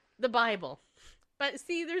 The Bible. But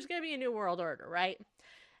see, there's going to be a New World Order, right?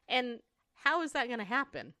 And how is that going to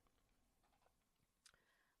happen?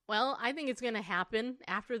 Well, I think it's going to happen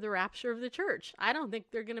after the rapture of the church. I don't think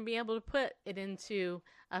they're going to be able to put it into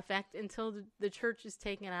effect until the church is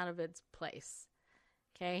taken out of its place.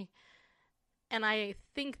 Okay? And I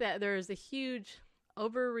think that there is a huge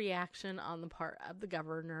overreaction on the part of the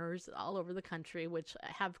governors all over the country, which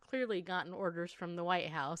have clearly gotten orders from the White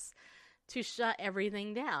House to shut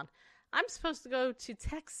everything down. I'm supposed to go to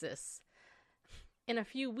Texas in a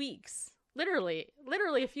few weeks. Literally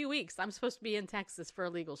a few weeks. I'm supposed to be in Texas for a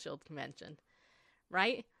Legal Shield convention.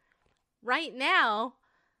 Right? Right now,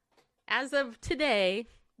 as of today,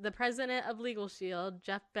 the president of Legal Shield,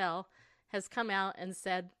 Jeff Bell, has come out and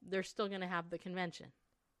said they're still going to have the convention.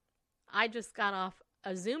 I just got off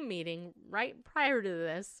a Zoom meeting right prior to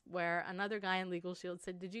this where another guy in Legal Shield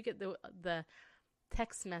said, did you get the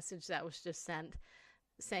text message that was just sent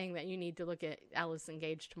saying that you need to look at Allison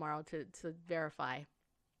Gage tomorrow to verify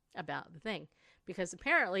about the thing? Because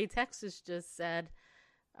apparently Texas just said,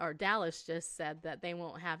 or Dallas just said, that they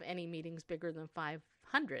won't have any meetings bigger than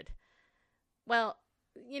 500. Well,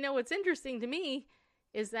 what's interesting to me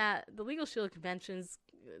is that the Legal Shield conventions,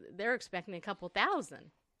 they're expecting a couple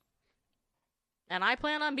thousand. And I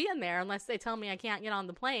plan on being there unless they tell me I can't get on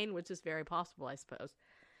the plane, which is very possible, I suppose.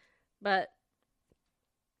 But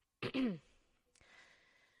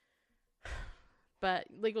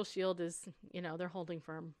Legal Shield is, they're holding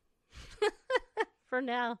firm for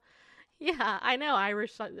now. Yeah, I know,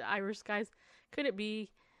 Irish guys. Could it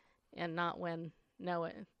be and not when know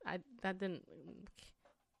it?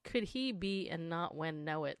 Could he be and not when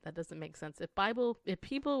know it? That doesn't make sense. If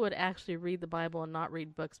people would actually read the Bible and not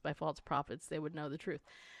read books by false prophets, they would know the truth.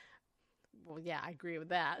 Well, yeah, I agree with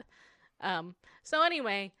that. So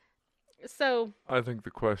anyway, I think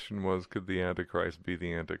the question was, could the Antichrist be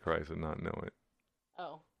the Antichrist and not know it?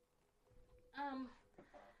 Oh.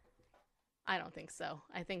 I don't think so.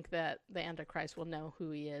 I think that the Antichrist will know who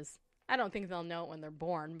he is. I don't think they'll know it when they're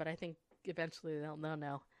born, but I think eventually they'll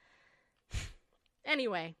know.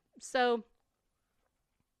 Anyway,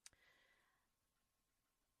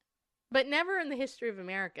 but never in the history of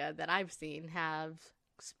America that I've seen have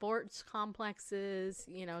sports complexes,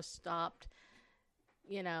 stopped.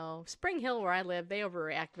 Spring Hill, where I live, they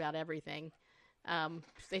overreact about everything.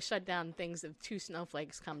 They shut down things if 2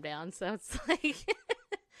 snowflakes come down. So it's like,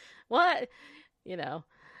 what?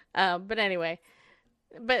 But anyway,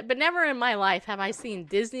 but never in my life have I seen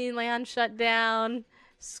Disneyland shut down,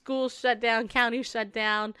 schools shut down, counties shut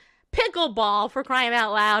down, pickleball, for crying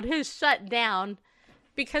out loud, has shut down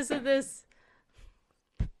because of this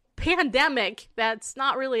pandemic that's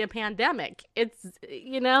not really a pandemic. It's,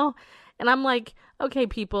 and I'm like, okay,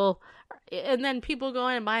 people, and then people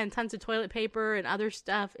going and buying tons of toilet paper and other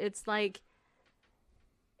stuff. It's like,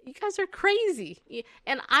 you guys are crazy.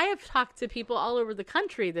 And I have talked to people all over the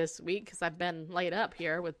country this week because I've been laid up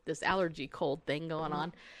here with this allergy cold thing going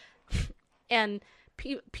on. And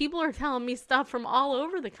people are telling me stuff from all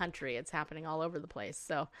over the country. It's happening all over the place.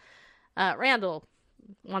 So Randall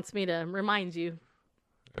wants me to remind you.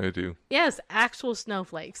 I do. Yes, actual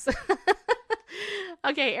snowflakes.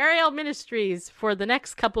 Okay, Ariel Ministries for the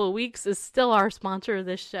next couple of weeks is still our sponsor of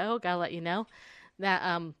this show. Gotta let you know that,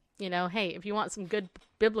 hey, if you want some good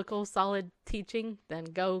biblical solid teaching, then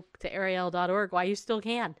go to Ariel.org while you still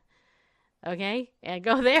can. Okay? And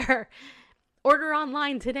go there. Order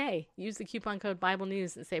online today. Use the coupon code Bible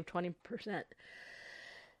News and save 20%.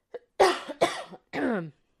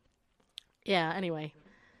 Yeah, anyway.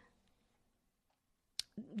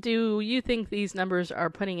 Do you think these numbers are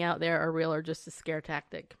putting out there are real or just a scare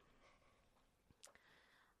tactic?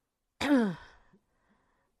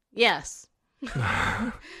 Yes.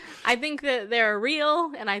 I think that they're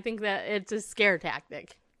real, and I think that it's a scare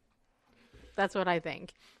tactic. That's what I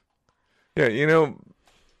think. Yeah,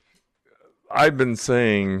 I've been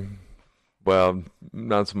saying, well,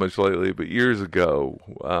 not so much lately, but years ago,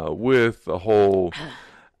 with the whole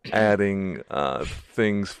adding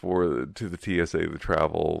things to the TSA, the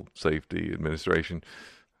Travel Safety Administration.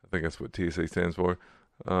 I think that's what TSA stands for.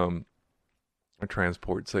 A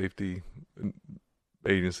Transport Safety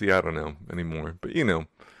Agency. I don't know anymore, but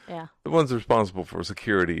Yeah. the ones responsible for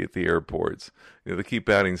security at the airports. They keep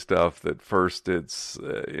adding stuff that first it's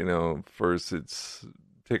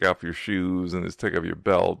take off your shoes and it's take off your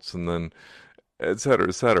belts and then et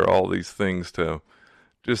cetera, all these things to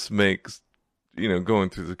just make going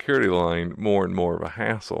through the security line more and more of a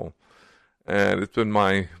hassle. And it's been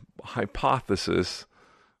my hypothesis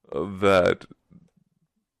that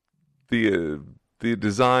the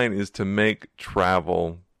design is to make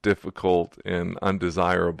travel difficult and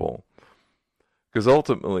undesirable. Because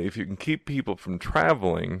ultimately, if you can keep people from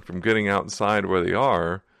traveling, from getting outside where they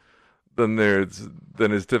are, then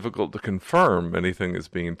it's difficult to confirm anything that's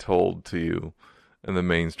being told to you in the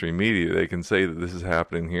mainstream media. They can say that this is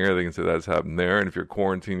happening here, they can say that's happening there, and if you're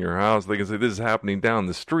quarantining your house, they can say this is happening down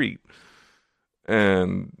the street.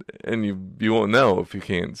 And you won't know if you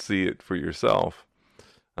can't see it for yourself.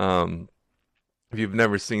 If you've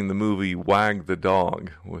never seen the movie Wag the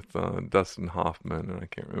Dog with Dustin Hoffman, and I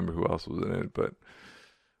can't remember who else was in it, but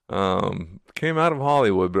came out of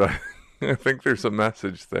Hollywood, but I think there's a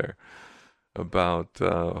message there about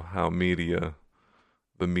how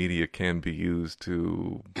the media can be used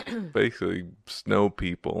to basically snow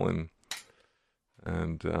people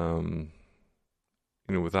and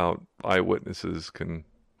without eyewitnesses can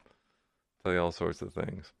tell you all sorts of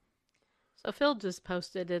things. So Phil just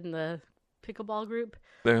posted in the pickleball group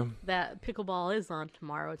that pickleball is on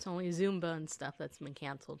tomorrow. It's only Zumba and stuff that's been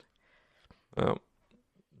canceled. I'm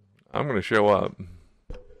going to show up.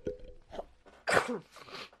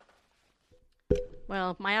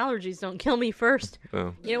 Well, my allergies don't kill me first.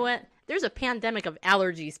 Oh. You know what? There's a pandemic of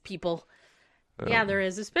allergies, people. Yeah, there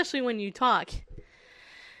is, especially when you talk.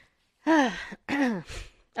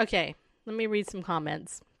 Okay, let me read some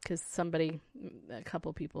comments, because a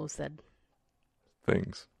couple people said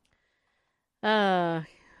things.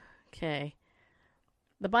 Okay.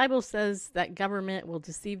 The Bible says that government will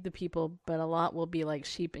deceive the people, but a lot will be like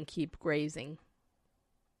sheep and keep grazing.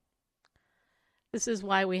 This is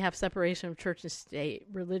why we have separation of church and state.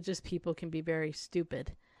 Religious people can be very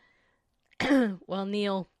stupid. Well,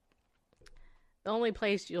 Neil, the only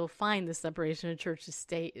place you'll find the separation of church and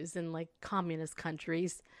state is in like communist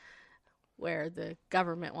countries where the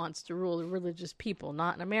government wants to rule the religious people,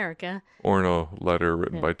 not in America. Or in a letter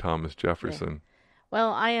written by Thomas Jefferson. Yeah.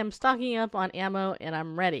 Well, I am stocking up on ammo and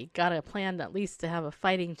I'm ready. Got a plan at least to have a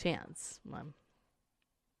fighting chance.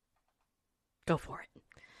 Go for it.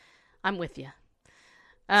 I'm with you.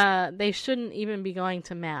 They shouldn't even be going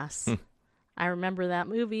to mass. I remember that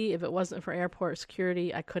movie. If it wasn't for airport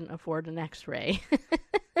security, I couldn't afford an x-ray.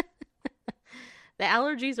 The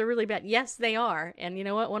allergies are really bad. Yes, they are. And you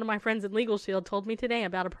know what? One of my friends in Legal Shield told me today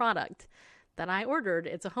about a product that I ordered.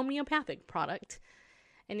 It's a homeopathic product.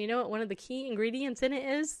 And you know what one of the key ingredients in it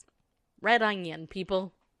is? Red onion,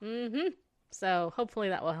 people. So hopefully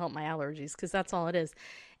that will help my allergies, because that's all it is.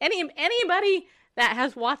 Anybody that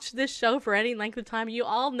has watched this show for any length of time, you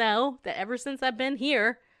all know that ever since I've been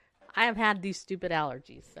here, I have had these stupid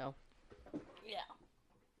allergies. So, yeah.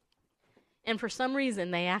 And for some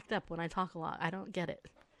reason, they act up when I talk a lot. I don't get it.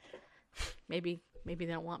 Maybe they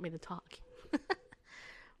don't want me to talk.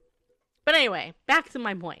 But anyway, back to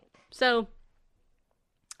my point. So,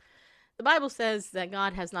 the Bible says that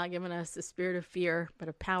God has not given us a spirit of fear, but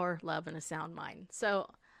of power, love, and a sound mind. So,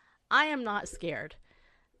 I am not scared.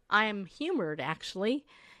 I am humored, actually,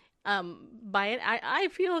 by it. I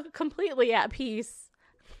feel completely at peace,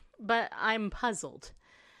 but I'm puzzled.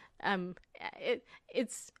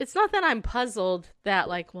 It's not that I'm puzzled that,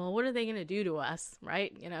 like, well, what are they going to do to us,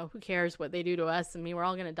 right? Who cares what they do to us? I mean, we're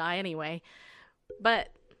all going to die anyway. But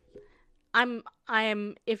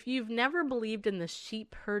if you've never believed in the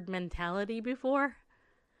sheep herd mentality before,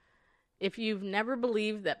 if you've never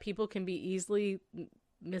believed that people can be easily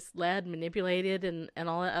misled, manipulated, and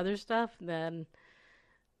all that other stuff, then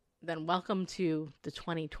then welcome to the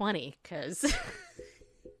 2020, because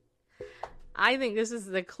I think this is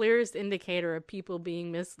the clearest indicator of people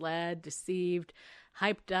being misled, deceived,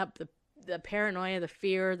 hyped up, the paranoia, the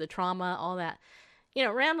fear, the trauma, all that. You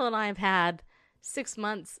know, Randall and I have had 6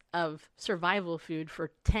 months of survival food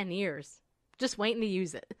for 10 years, just waiting to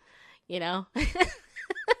use it, you know?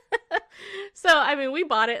 So, I mean, we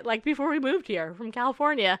bought it like before we moved here from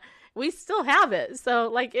California. We still have it. So,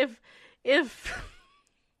 like, if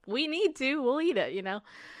we need to, we'll eat it, you know?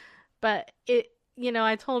 But you know,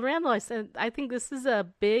 I told Randall, I said, I think this is a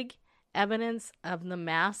big evidence of the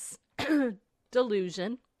mass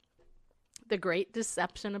delusion, the great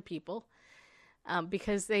deception of people,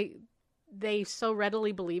 because they so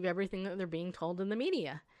readily believe everything that they're being told in the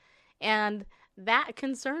media. And that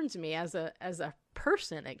concerns me as a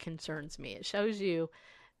person. It concerns me. It shows you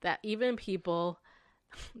that even people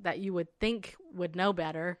that you would think would know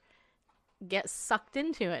better get sucked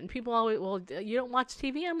into it. And people always, well, you don't watch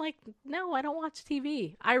TV? I'm like, no, I don't watch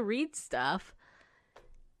TV. I read stuff,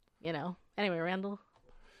 you know. Anyway, Randall.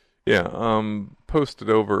 Yeah, posted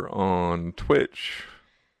over on Twitch.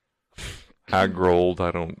 Hagrold, I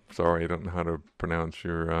don't know how to pronounce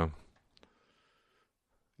your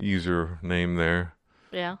username there.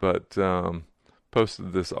 Yeah. But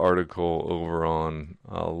posted this article over on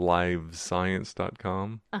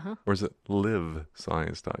livescience.com. Uh-huh. Or is it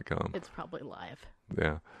livescience.com? It's probably live.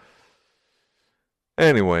 Yeah.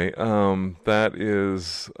 Anyway, that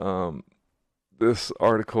is this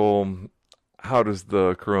article. How does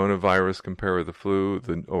the coronavirus compare with the flu,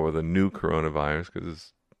 or the new coronavirus?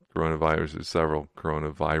 Because coronavirus, there's several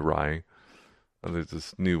coronavirus. There's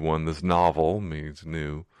this new one. This novel means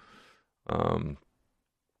new.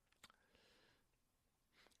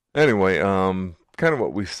 Anyway, kind of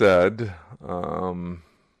what we said,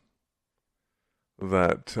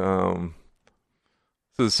 that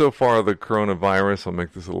so far the coronavirus, I'll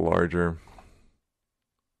make this a little larger.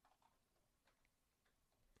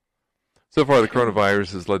 So far the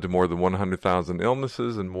coronavirus has led to more than 100,000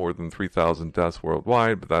 illnesses and more than 3,000 deaths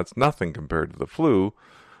worldwide, but that's nothing compared to the flu,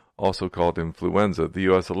 also called influenza. In the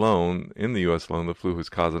U.S. alone, the flu has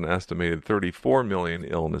caused an estimated 34 million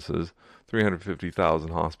illnesses,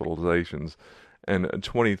 350,000 hospitalizations, and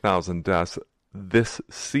 20,000 deaths this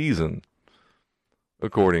season,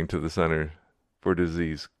 according to the Center for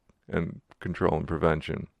Disease and Control and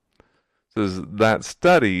Prevention. Says that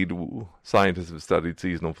scientists have studied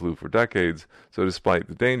seasonal flu for decades, so despite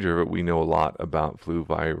the danger of it, we know a lot about flu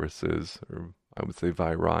viruses, or I would say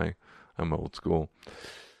viri. I'm old school.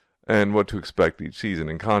 And what to expect each season.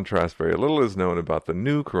 In contrast, very little is known about the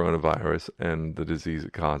new coronavirus and the disease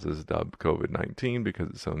it causes, dubbed COVID-19,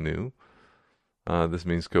 because it's so new. This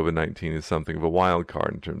means COVID-19 is something of a wild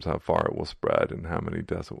card in terms of how far it will spread and how many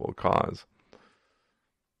deaths it will cause.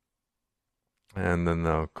 And then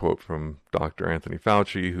the quote from Dr. Anthony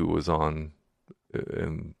Fauci, who was on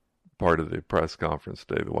in part of the press conference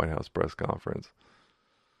today, the White House press conference.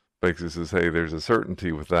 Basically says, hey, there's a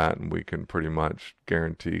certainty with that, and we can pretty much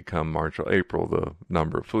guarantee come March or April the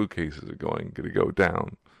number of flu cases are going to go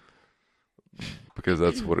down, because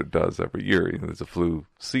that's what it does every year. You know, there's a flu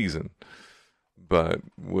season. But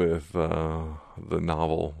with the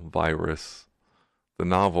novel coronavirus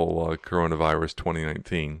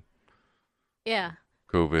 2019, yeah,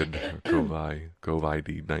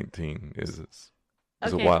 COVID-19 is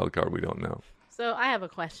a wild card we don't know. So I have a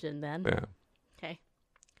question then. Yeah. Okay.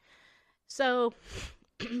 So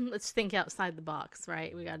let's think outside the box,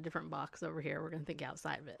 right? We got a different box over here. We're going to think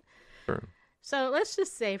outside of it. Sure. So let's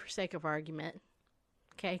just say, for sake of argument,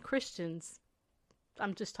 okay, Christians,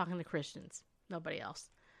 I'm just talking to Christians, nobody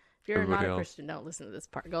else. If you're not a Christian, don't listen to this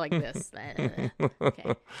part. Go like this.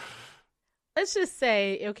 Okay. Let's just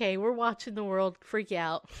say, okay, we're watching the world freak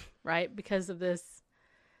out, right, because of this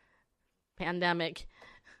pandemic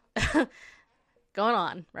going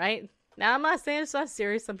on, right? Now, I'm not saying it's not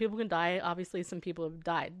serious. Some people can die. Obviously, some people have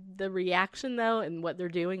died. The reaction, though, and what they're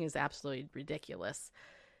doing is absolutely ridiculous.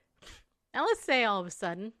 Now, let's say all of a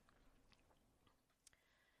sudden,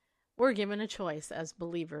 we're given a choice as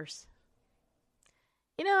believers.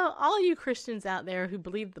 You know, all you Christians out there who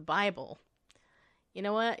believe the Bible, you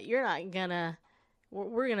know what? You're not gonna,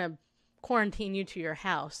 we're gonna quarantine you to your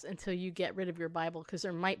house until you get rid of your Bible, because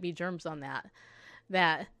there might be germs on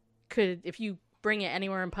that could, if you bring it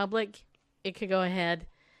anywhere in public, it could go ahead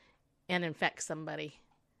and infect somebody.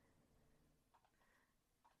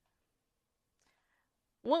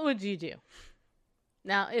 What would you do?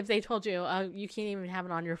 Now, if they told you, you can't even have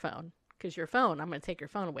it on your phone, because your phone, I'm going to take your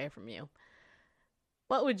phone away from you.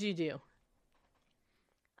 What would you do?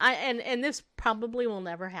 And this probably will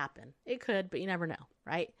never happen. It could, but you never know,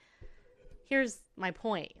 right? here's my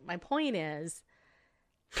point. My point is,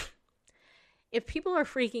 if people are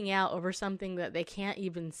freaking out over something that they can't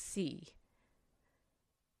even see,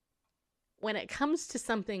 when it comes to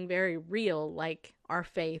something very real like our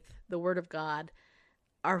faith, the Word of God,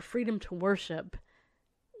 our freedom to worship,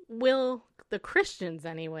 will the Christians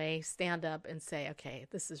anyway stand up and say, okay,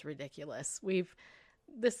 this is ridiculous.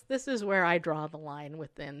 This is where I draw the line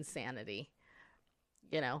with the insanity,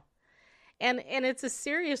 you know? And it's a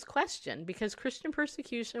serious question, because Christian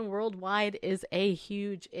persecution worldwide is a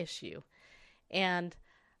huge issue. And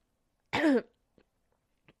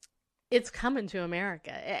it's coming to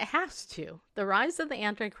America. It has to. The rise of the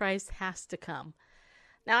Antichrist has to come.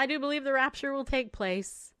 Now, I do believe the rapture will take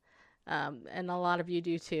place, and a lot of you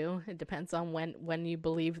do too. It depends on when you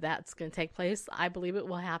believe that's going to take place. I believe it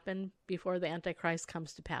will happen before the Antichrist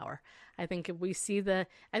comes to power. I think if you see the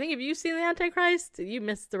Antichrist, you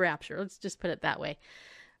missed the rapture. Let's just put it that way.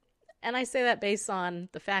 And I say that based on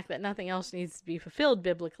the fact that nothing else needs to be fulfilled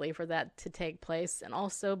biblically for that to take place. And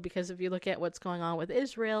also because if you look at what's going on with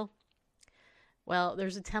Israel, well,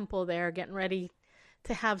 there's a temple there getting ready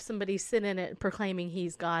to have somebody sit in it proclaiming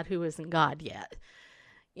he's God who isn't God yet.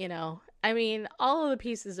 You know, I mean, all of the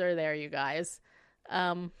pieces are there, you guys.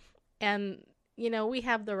 And, you know, we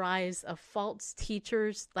have the rise of false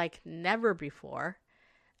teachers like never before.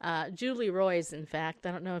 Julie Roys, in fact,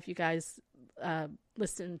 I don't know if you guys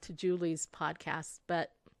listen to Julie's podcast,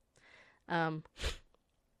 but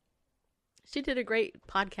she did a great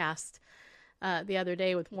podcast the other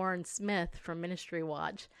day with Warren Smith from Ministry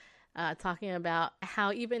Watch, talking about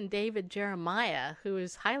how even David Jeremiah, who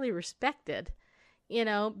is highly respected, you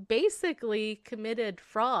know, basically committed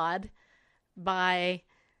fraud by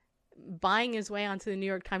buying his way onto the New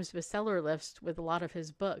York Times bestseller list with a lot of his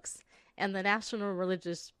books. And the National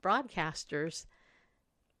Religious Broadcasters,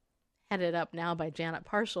 headed up now by Janet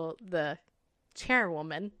Parshall, the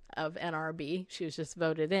chairwoman of NRB, she was just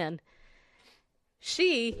voted in,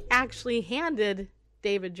 she actually handed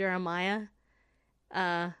David Jeremiah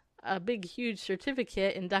a big, huge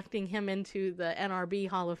certificate inducting him into the NRB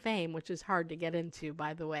Hall of Fame, which is hard to get into,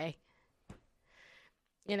 by the way.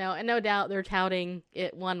 You know, and no doubt they're touting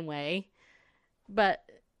it one way, but,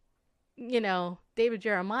 you know, David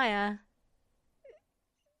Jeremiah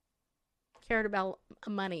cared about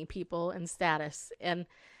money, people, and status. And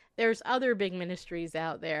there's other big ministries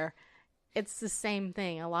out there. It's the same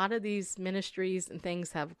thing. A lot of these ministries and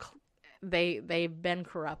things they've been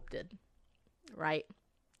corrupted, right?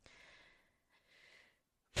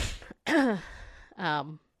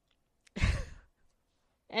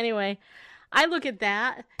 Anyway, I look at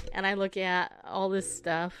that and I look at all this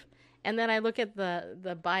stuff, and then I look at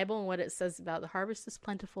the Bible and what it says about the harvest is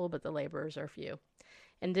plentiful, but the laborers are few.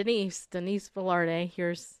 And Denise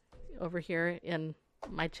Velarde, over here in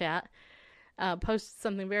my chat, posted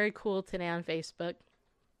something very cool today on Facebook.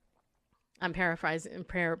 I'm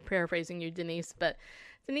paraphrasing you, Denise, but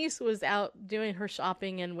Denise was out doing her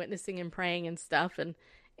shopping and witnessing and praying and stuff,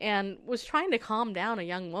 and was trying to calm down a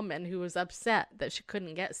young woman who was upset that she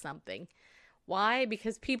couldn't get something. Why?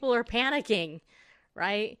 Because people are panicking,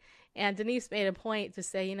 right? And Denise made a point to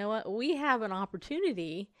say, you know what? We have an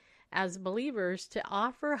opportunity as believers to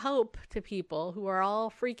offer hope to people who are all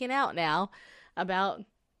freaking out now about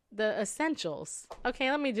the essentials. Okay,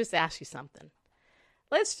 let me just ask you something.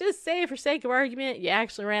 Let's just say, for sake of argument, you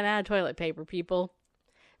actually ran out of toilet paper, people.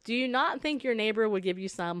 Do you not think your neighbor would give you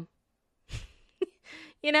some?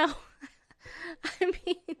 You know, I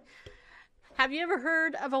mean, have you ever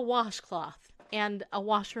heard of a washcloth and a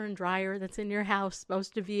washer and dryer that's in your house,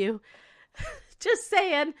 most of you? Just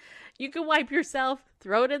saying, you can wipe yourself,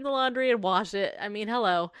 throw it in the laundry and wash it. I mean,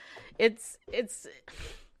 hello.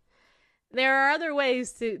 There are other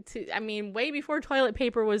ways to I mean, way before toilet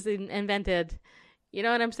paper was invented. You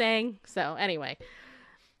know what I'm saying? So anyway,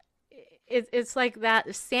 it's like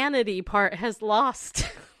that sanity part has lost.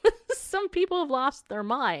 Some people have lost their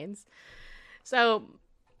minds. So,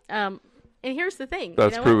 and here's the thing.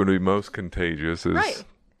 That's proven to be most contagious. Right.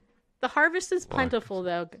 The harvest is plentiful,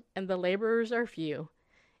 though, and the laborers are few.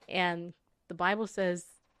 And the Bible says,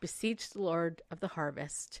 beseech the Lord of the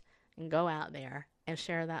harvest and go out there and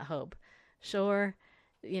share that hope. Share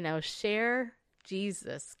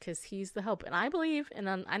Jesus, because he's the hope. And I believe, and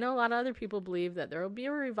I know a lot of other people believe, that there will be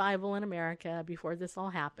a revival in America before this all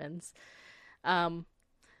happens.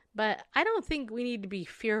 But I don't think we need to be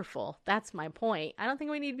fearful. That's my point. I don't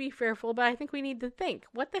think we need to be fearful, but I think we need to think,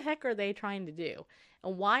 what the heck are they trying to do?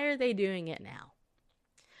 And why are they doing it now?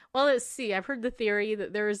 Well, let's see. I've heard the theory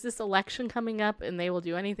that there is this election coming up and they will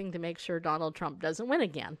do anything to make sure Donald Trump doesn't win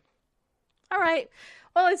again. All right.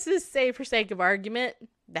 Well, let's just say, for sake of argument,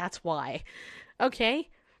 That's why. Okay,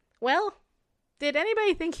 well, did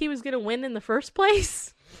anybody think he was going to win in the first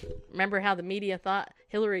place? Remember how the media thought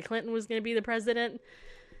Hillary Clinton was going to be the president?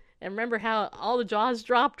 And remember how all the jaws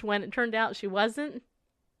dropped when it turned out she wasn't?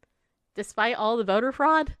 Despite all the voter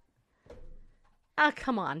fraud? Ah,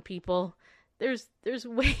 come on, people. There's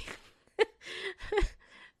way...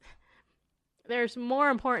 There's more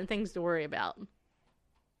important things to worry about.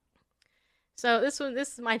 So this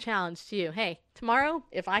is my challenge to you. Hey, tomorrow,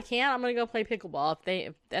 if I can, I'm going to go play pickleball.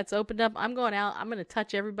 If that's opened up, I'm going out. I'm going to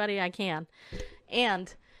touch everybody I can.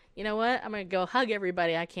 And you know what? I'm going to go hug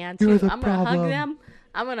everybody I can, too. I'm going to hug them.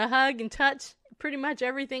 I'm going to hug and touch pretty much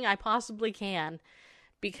everything I possibly can.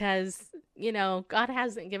 Because, you know, God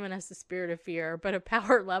hasn't given us a spirit of fear, but a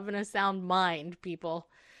power, love, and a sound mind, people.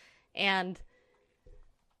 And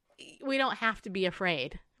we don't have to be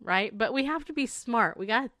afraid, right? But we have to be smart. We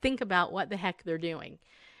got to think about what the heck they're doing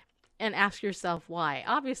and ask yourself why.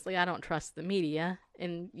 Obviously, I don't trust the media,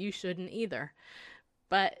 and you shouldn't either.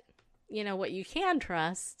 But, you know, what you can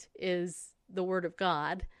trust is the Word of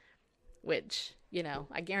God, which, you know,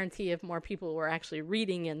 I guarantee if more people were actually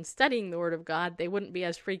reading and studying the Word of God, they wouldn't be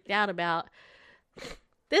as freaked out about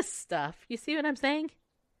this stuff. You see what I'm saying?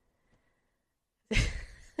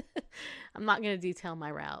 I'm not going to detail my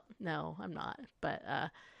route. No, I'm not. But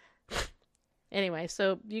anyway,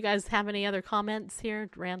 so you guys have any other comments here?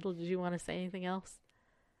 Randall, did you want to say anything else?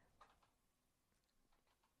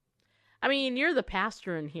 I mean, you're the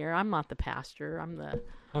pastor in here. I'm not the pastor. I'm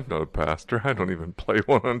not a pastor. I don't even play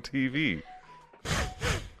one on TV.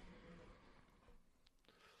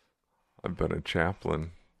 I've been a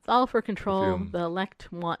chaplain. It's all for control. The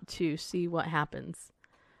elect want to see what happens.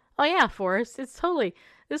 Oh yeah, Forrest. It's totally...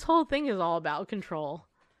 This whole thing is all about control.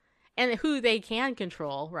 And who they can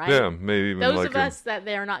control, right? Yeah, maybe even those like of us that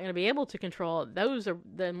they're not going to be able to control,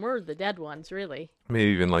 we're the dead ones, really.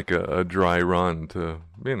 Maybe even like a dry run to,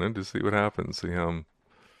 you know, to see what happens, see how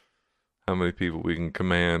many people we can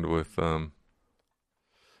command with.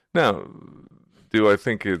 Now, do I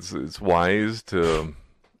think it's wise to,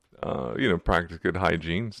 you know, practice good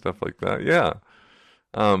hygiene, stuff like that? Yeah.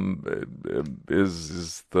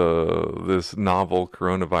 Is this novel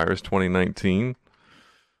coronavirus 2019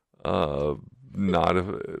 not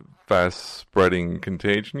a fast spreading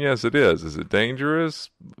contagion? Yes, it is. Is it dangerous?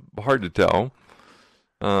 Hard to tell.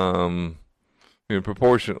 You know,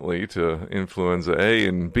 proportionately to influenza A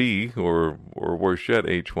and B, or worse yet,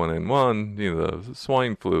 H1N1, you know, the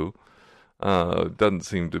swine flu, doesn't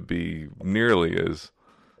seem to be nearly as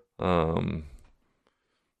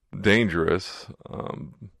dangerous.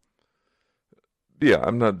 Yeah,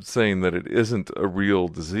 I'm not saying that it isn't a real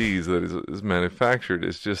disease that is manufactured.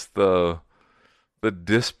 It's just the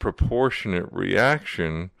disproportionate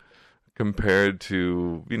reaction compared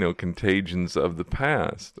to, you know, contagions of the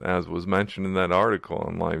past, as was mentioned in that article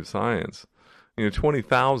on Live Science. You know,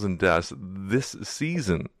 20,000 deaths this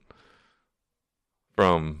season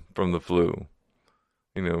from the flu.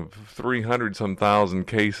 You know, 300-some thousand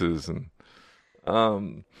cases, and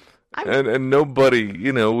nobody,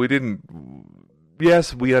 you know, we didn't.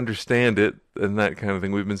 Yes, we understand it and that kind of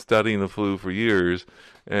thing. We've been studying the flu for years,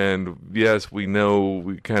 and yes, we know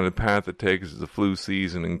we kind of path it takes is the flu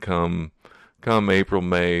season, and come April,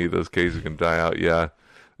 May, those cases can die out. Yeah,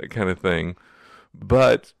 that kind of thing.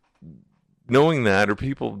 But knowing that, or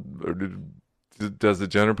does the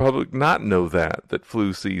general public not know that during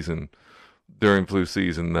flu season,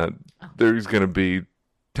 that there's going to be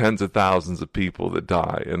tens of thousands of people that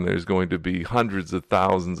die, and there's going to be hundreds of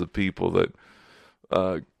thousands of people that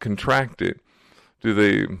contract it? Do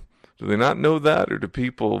they not know that, or do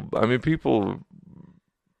people? I mean, people.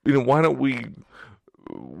 You know, why don't we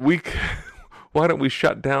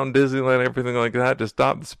shut down Disneyland and everything like that to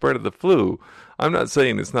stop the spread of the flu? I'm not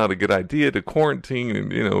saying it's not a good idea to quarantine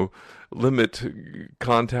and, you know, limit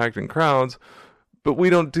contact in crowds, but we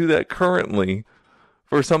don't do that currently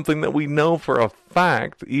for something that we know for a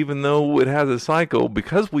fact, even though it has a cycle,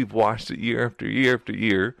 because we've watched it year after year after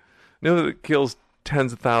year, know that it kills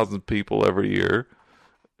tens of thousands of people every year.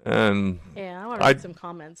 And yeah, I want to read some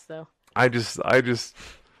comments though.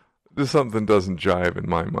 Something doesn't jive in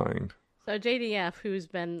my mind. So JDF, who's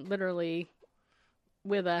been literally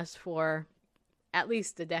with us for at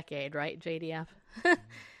least a decade, right, JDF?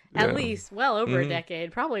 At least well over a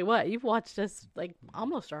decade. Probably what? You've watched us like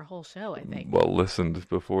almost our whole show, I think. Well, listened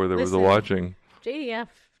before there was a watching. JDF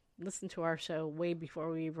listened to our show way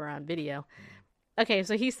before we were on video. Okay,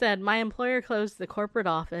 so he said, my employer closed the corporate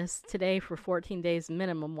office today for 14 days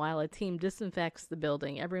minimum while a team disinfects the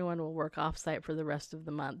building. Everyone will work off-site for the rest of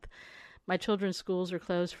the month. My children's schools are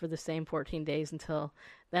closed for the same 14 days until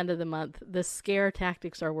the end of the month. The scare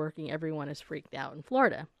tactics are working. Everyone is freaked out in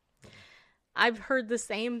Florida. I've heard the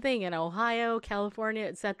same thing in Ohio, California,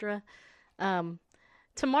 etc.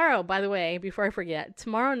 Tomorrow, by the way, before I forget,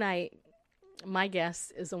 tomorrow night, my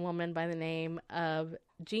guest is a woman by the name of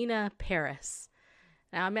Gina Paris.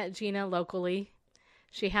 Now, I met Gina locally.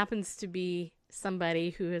 She happens to be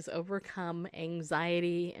somebody who has overcome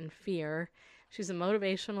anxiety and fear. She's a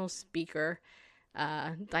motivational speaker,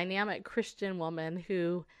 dynamic Christian woman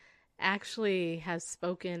who actually has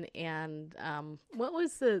spoken, and what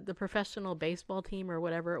was the professional baseball team or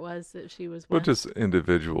whatever it was that she was with? Well, just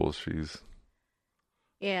individuals she's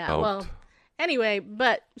helped. Well, anyway,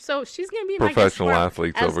 but so she's going to be professional my guest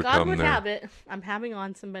athletes as overcome God would their have it. I'm having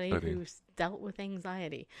on somebody who's dealt with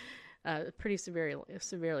anxiety pretty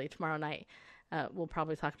severely tomorrow night. We'll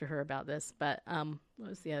probably talk to her about this, but what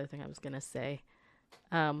was the other thing I was going to say?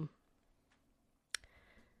 All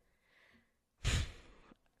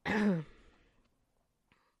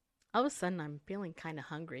of a sudden, I'm feeling kind of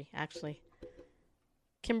hungry, actually.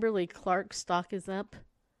 Kimberly Clark stock is up.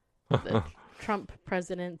 The Trump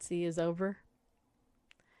presidency is over.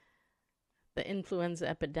 The influenza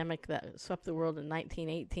epidemic that swept the world in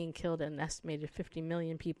 1918 killed an estimated 50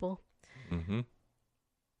 million people. Mm-hmm.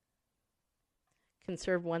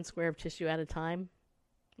 Conserve 1 square of tissue at a time.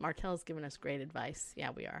 Martell's given us great advice.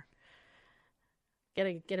 Yeah, we are.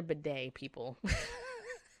 Get a bidet, people.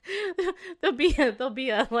 there'll be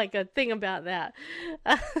a thing about that.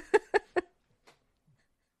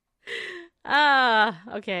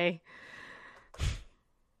 Okay.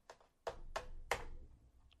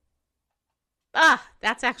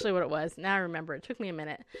 That's actually what it was. Now I remember. It took me a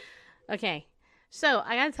minute. Okay. So,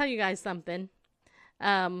 I gotta tell you guys something.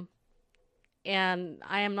 And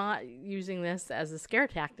I am not using this as a scare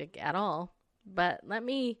tactic at all. But let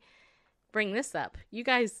me bring this up. You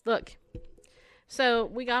guys, look. So,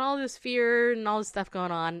 we got all this fear and all this stuff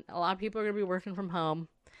going on. A lot of people are going to be working from home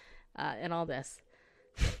and all this.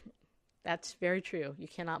 That's very true. You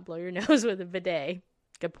cannot blow your nose with a bidet.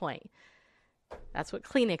 Good point. That's what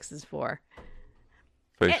Kleenex is for.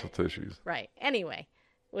 Facial tissues. Right. Anyway,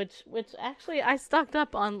 which actually I stocked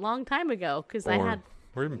up on a long time ago because I had...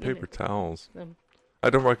 Or even paper towels. I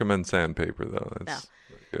don't recommend sandpaper, though. That's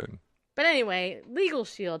good. But anyway, Legal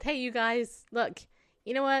Shield. Hey, you guys, look,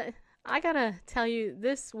 you know what? I got to tell you,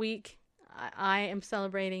 this week I am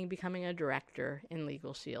celebrating becoming a director in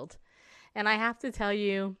Legal Shield. And I have to tell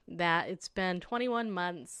you that it's been 21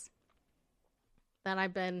 months that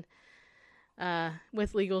I've been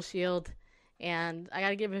with Legal Shield. And I got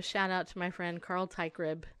to give a shout out to my friend Carl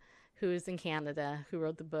Teichribb, who is in Canada, who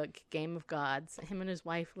wrote the book Game of Gods. Him and his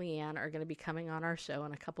wife Leanne are going to be coming on our show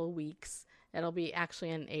in a couple of weeks. It'll be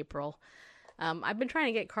actually in April. I've been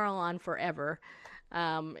trying to get Carl on forever.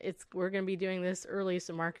 We're going to be doing this early,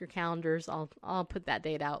 so mark your calendars. I'll put that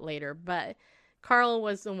date out later. But Carl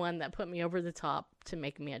was the one that put me over the top to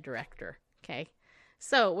make me a director. Okay.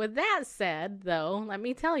 So with that said, though, let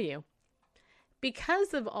me tell you,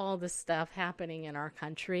 because of all the stuff happening in our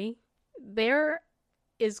country, there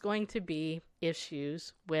is going to be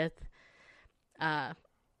issues with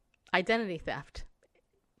identity theft.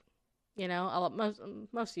 You know,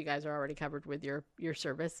 most of you guys are already covered with your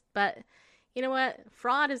service, but you know what?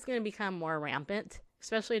 Fraud is going to become more rampant,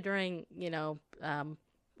 especially during,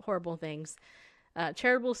 horrible things.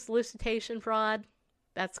 Charitable solicitation fraud,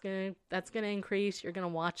 that's going to increase. You're going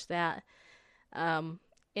to watch that. And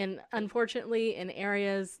unfortunately, in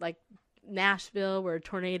areas like Nashville where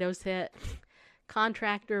tornadoes hit,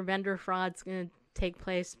 contractor vendor fraud is going to take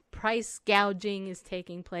place. Price gouging is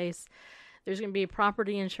taking place. There's going to be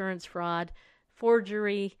property insurance fraud,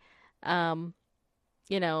 forgery, stolen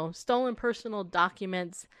personal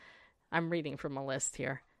documents. I'm reading from a list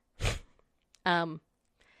here. The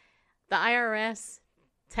IRS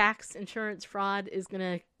tax insurance fraud is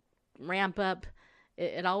going to ramp up.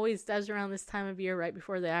 It always does around this time of year, right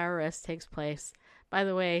before the IRS takes place. By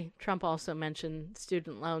the way, Trump also mentioned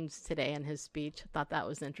student loans today in his speech. I thought that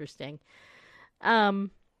was interesting.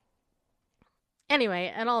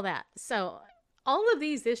 Anyway, and all that. So all of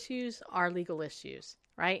these issues are legal issues,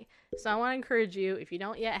 right? So I want to encourage you, if you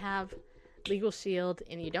don't yet have Legal Shield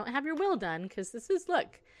and you don't have your will done, because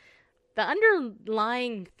look, the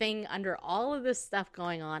underlying thing under all of this stuff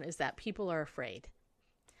going on is that people are afraid.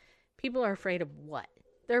 People are afraid of what?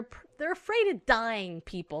 They're afraid of dying,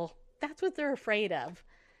 people. That's what they're afraid of.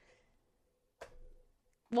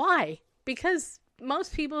 Why? Because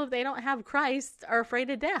most people, if they don't have Christ, are afraid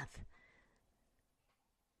of death.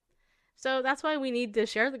 So that's why we need to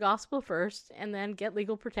share the gospel first and then get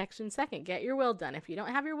legal protection second. Get your will done. If you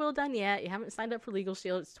don't have your will done yet, you haven't signed up for Legal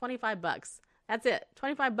Shield, it's $25. That's it.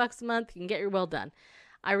 $25 a month, you can get your will done.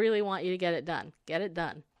 I really want you to get it done. Get it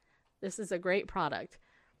done. This is a great product.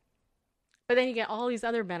 But then you get all these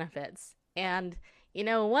other benefits. And you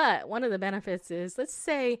know what? One of the benefits is, let's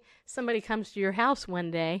say somebody comes to your house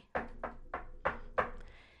one day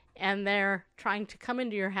and they're trying to come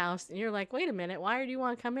into your house and you're like, wait a minute, why do you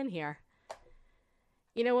want to come in here?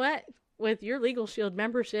 You know what? With your Legal Shield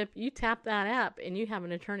membership, you tap that app and you have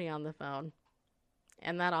an attorney on the phone.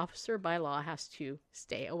 And that officer by law has to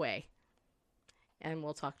stay away. And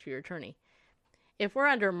we'll talk to your attorney. If we're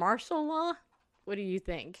under martial law, what do you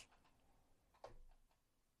think?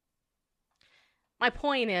 My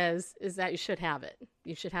point is that you should have it.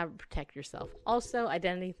 You should have it to protect yourself. Also,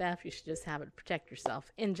 identity theft, you should just have it to protect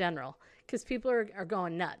yourself in general. Because people are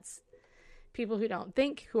going nuts. People who don't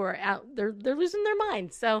think, who are out, they're losing their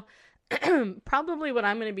mind. So probably what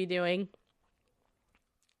I'm going to be doing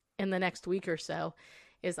in the next week or so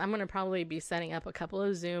is I'm going to probably be setting up a couple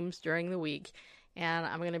of Zooms during the week. And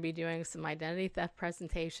I'm going to be doing some identity theft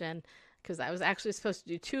presentation. Because I was actually supposed to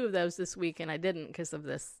do 2 of those this week, and I didn't because of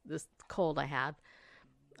this cold I had.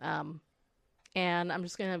 And I'm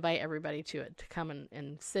just going to invite everybody to it, to come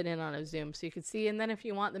and sit in on a Zoom so you can see. And then if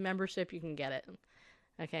you want the membership, you can get it.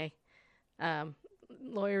 Okay?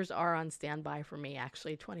 Lawyers are on standby for me,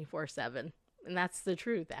 actually, 24/7. And that's the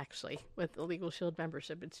truth, actually, with the Legal Shield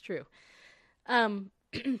membership. It's true. And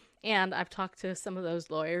I've talked to some of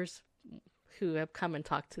those lawyers who have come and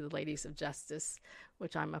talked to the Ladies of Justice,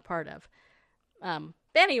 which I'm a part of. But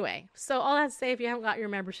anyway, so all that to say, if you haven't got your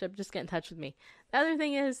membership, just get in touch with me. The other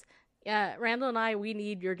thing is, Randall and I, we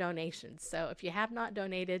need your donations. So if you have not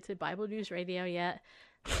donated to Bible News Radio yet,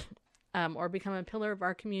 or become a pillar of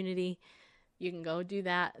our community, you can go do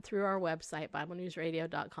that through our website,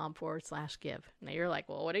 BibleNewsRadio.com/give. Now you're like,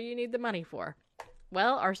 well, what do you need the money for?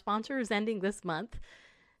 Well, our sponsor is ending this month.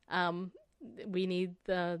 We need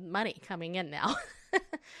the money coming in now.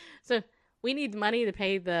 So we need money to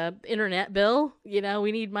pay the internet bill. You know,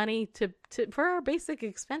 we need money to for our basic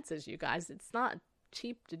expenses, you guys. It's not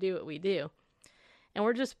cheap to do what we do. And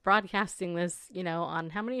we're just broadcasting this, you know, on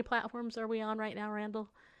how many platforms are we on right now, Randall?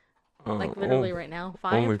 Like literally right now?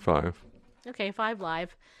 5? Only 5. Okay, 5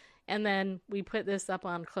 live. And then we put this up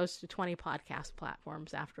on close to 20 podcast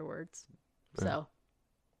platforms afterwards. Yeah. So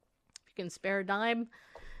if you can spare a dime,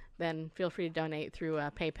 then feel free to donate through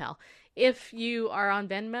PayPal. If you are on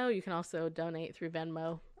Venmo, you can also donate through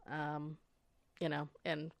Venmo. You know,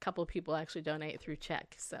 and a couple of people actually donate through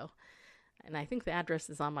check. So, and I think the address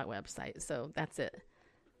is on my website. So that's it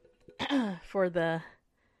for the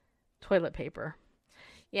toilet paper.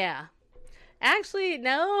 Yeah. Actually,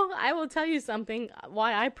 no, I will tell you something.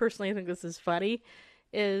 Why I personally think this is funny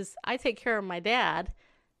is I take care of my dad.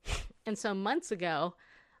 And so months ago,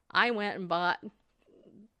 I went and bought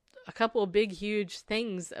a couple of big, huge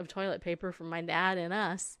things of toilet paper for my dad and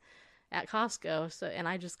us at Costco. So, and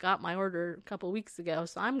I just got my order a couple weeks ago.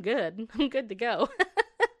 So I'm good. I'm good to go.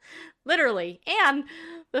 Literally. And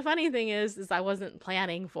the funny thing is I wasn't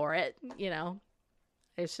planning for it, you know.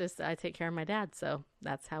 It's just I take care of my dad, so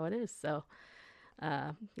that's how it is. So,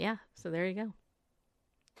 yeah, so there you go.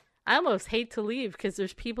 I almost hate to leave because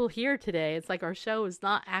there's people here today. It's like our show is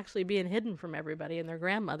not actually being hidden from everybody and their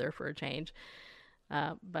grandmother for a change.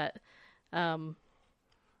 But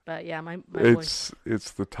yeah, my voice.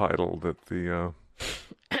 It's the title that the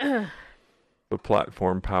the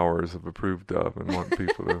platform powers have approved of and want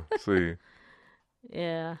people to see.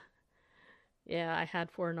 Yeah, I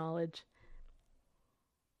had foreknowledge.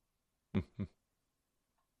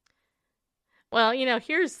 Well, you know,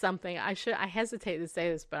 here's something. I hesitate to say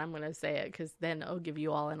this, but I'm going to say it because then it'll give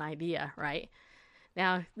you all an idea, right?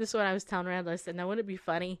 Now, this is what I was telling Randall. I said, now, wouldn't it be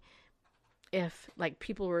funny if, like,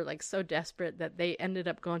 people were, like, so desperate that they ended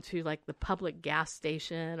up going to, like, the public gas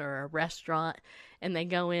station or a restaurant, and they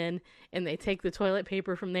go in and they take the toilet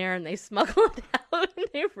paper from there and they smuggle it out and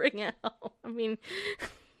they bring it home. I mean...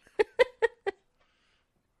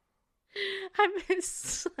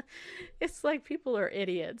 it's like people are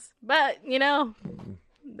idiots, but you know,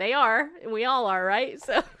 they are, and we all are, right?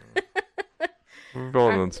 So we've all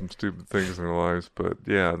done some stupid things in our lives, but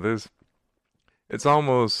yeah, it's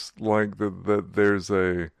almost like that there's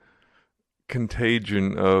a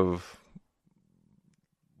contagion of,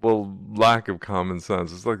 well, lack of common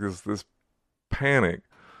sense. It's like this panic.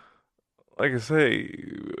 Like I say,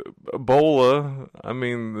 Ebola, I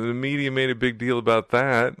mean, the media made a big deal about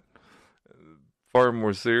that. Far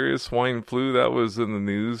more serious. Swine flu, that was in the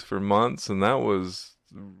news for months, and that was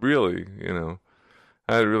really, you know.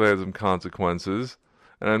 It really had some consequences.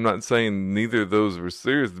 And I'm not saying neither of those were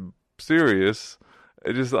serious.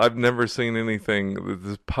 I've never seen anything with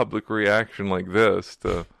this public reaction like this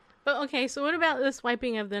to. But okay, so what about this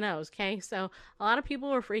wiping of the nose? Okay, so a lot of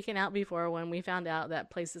people were freaking out before when we found out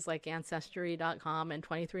that places like Ancestry.com and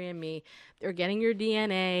 23andMe, they're getting your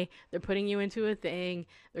DNA, they're putting you into a thing,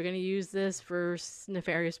 they're going to use this for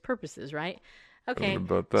nefarious purposes, right? Okay,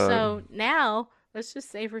 about that. So now, let's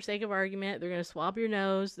just say for sake of argument, they're going to swab your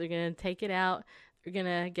nose, they're going to take it out, they're going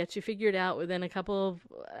to get you figured out within a couple of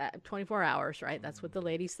 24 hours, right? That's what the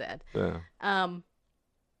lady said. Yeah.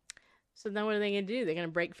 So then what are they going to do? They're going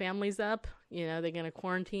to break families up. They're going to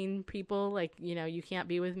quarantine people. Like, you can't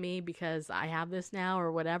be with me because I have this now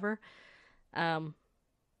or whatever. Yeah,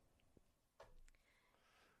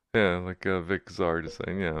 like Vic Zard is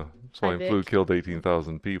saying, yeah. Swine flu killed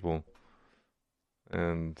 18,000 people.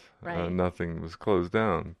 And nothing was closed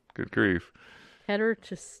down. Good grief.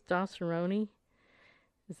 Heterotestosterone.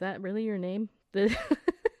 Is that really your name?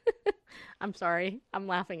 I'm sorry. I'm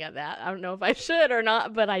laughing at that. I don't know if I should or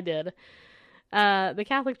not, but I did. The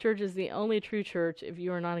Catholic Church is the only true church. If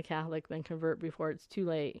you are not a Catholic, then convert before it's too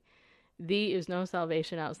late. Thee is no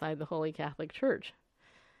salvation outside the Holy Catholic Church.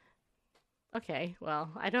 Okay, well,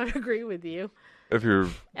 I don't agree with you. If you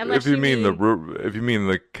mean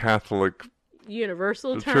the Catholic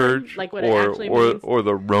universal term, church, like what it actually means, or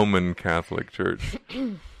the Roman Catholic Church,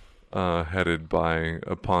 headed by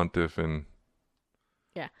a pontiff in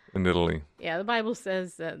Italy. Yeah, the Bible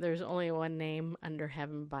says that there's only one name under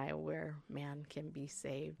heaven by where man can be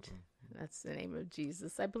saved. That's the name of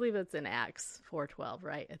Jesus. I believe it's in Acts 4:12,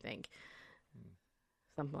 right? I think.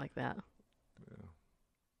 Something like that. Yeah.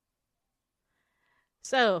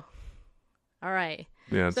 So, all right.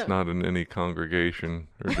 Yeah, it's not in any congregation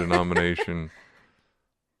or denomination,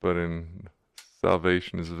 but in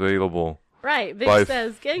salvation is available. Right. Vic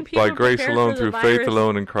says, getting people by grace alone, through virus, faith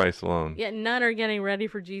alone, in Christ alone. Yet none are getting ready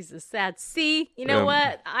for Jesus. Sad. See, you know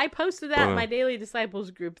what? I posted that in my Daily Disciples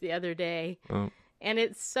group the other day, and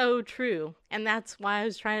it's so true. And that's why I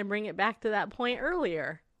was trying to bring it back to that point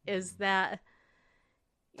earlier, is that,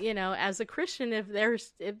 as a Christian, if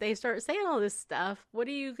they start saying all this stuff, what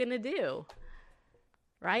are you going to do?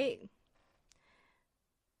 Right?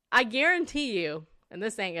 I guarantee you, and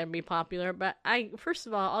this ain't going to be popular, but first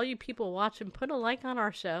of all you people watching, put a like on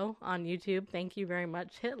our show on YouTube. Thank you very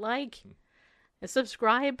much. Hit like and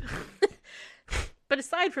subscribe. But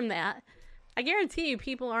aside from that, I guarantee you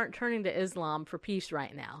people aren't turning to Islam for peace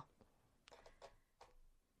right now.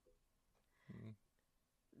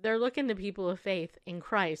 They're looking to people of faith in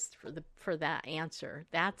Christ for that answer.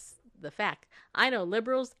 That's the fact. I know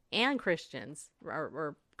liberals and Christians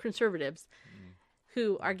or conservatives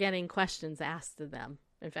who are getting questions asked to them.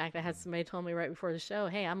 In fact, I had somebody told me right before the show,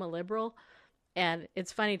 hey, I'm a liberal. And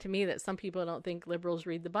it's funny to me that some people don't think liberals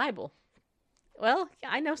read the Bible. Well,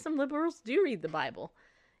 I know some liberals do read the Bible.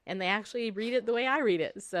 And they actually read it the way I read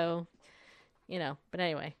it. So, but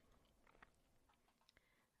anyway.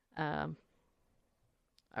 All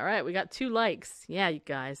right, we got 2 likes. Yeah, you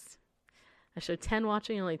guys. I showed 10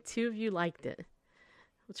 watching, only 2 of you liked it.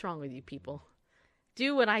 What's wrong with you people?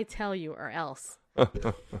 Do what I tell you or else.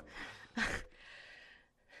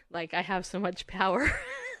 Like I have so much power.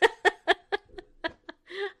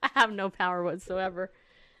 I have no power whatsoever.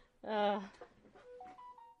 Okay.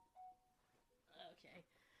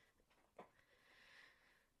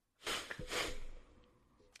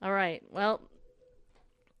 All right. Well,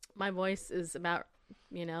 my voice is about,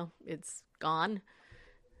 it's gone.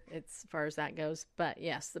 As far as that goes. But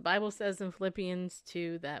yes, the Bible says in Philippians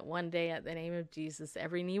 2 that one day at the name of Jesus,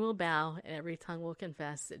 every knee will bow and every tongue will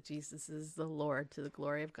confess that Jesus is the Lord, to the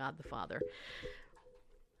glory of God the Father.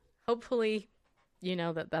 Hopefully, you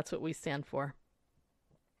know that that's what we stand for.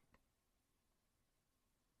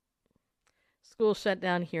 School shut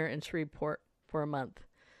down here in Shreveport for a month.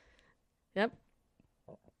 Yep.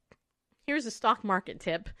 Here's a stock market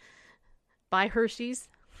tip. Buy Hershey's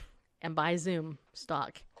and buy Zoom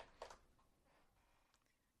stock.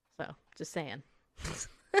 So, just saying.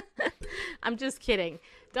 I'm just kidding.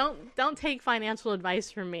 Don't take financial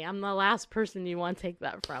advice from me. I'm the last person you want to take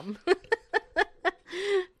that from.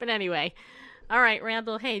 But anyway. All right,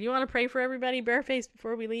 Randall. Hey, do you want to pray for everybody barefaced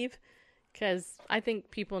before we leave? Because I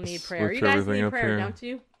think people need prayer. You guys need prayer, don't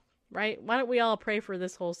you? Right? Why don't we all pray for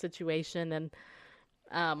this whole situation and,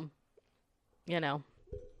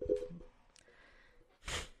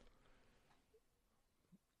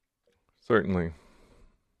 Certainly.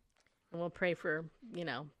 And we'll pray for,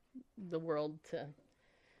 the world to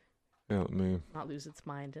let me not lose its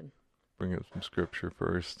mind. And bring up some scripture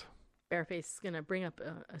first. Bareface is going to bring up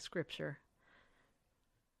a scripture.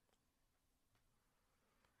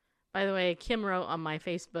 By the way, Kim wrote on my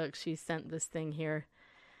Facebook, she sent this thing here.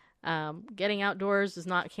 Getting outdoors is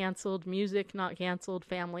not canceled. Music not canceled.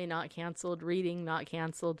 Family not canceled. Reading not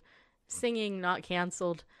canceled. Singing not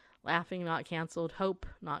canceled. Laughing not canceled. Hope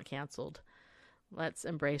not canceled. Let's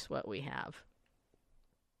embrace what we have.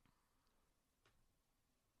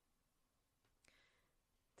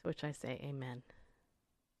 To which I say amen.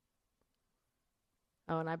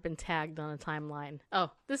 Oh, and I've been tagged on a timeline.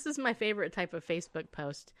 Oh, this is my favorite type of Facebook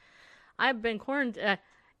post. I've been quarantined.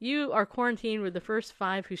 You are quarantined with the first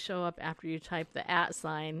 5 who show up after you type the @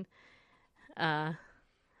 sign. And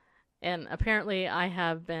apparently I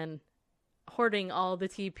have been hoarding all the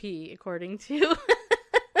TP, according to...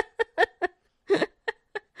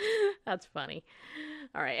 That's funny.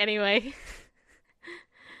 All right, anyway.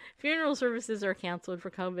 Funeral services are canceled for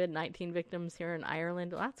COVID-19 victims here in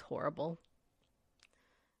Ireland. Well, that's horrible.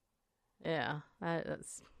 Yeah,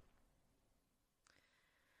 that's...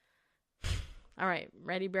 All right,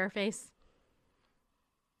 ready, Bareface?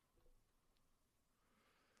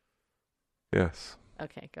 Yes.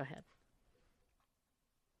 Okay, go ahead.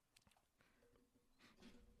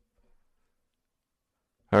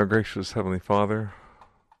 Our gracious Heavenly Father,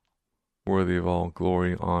 worthy of all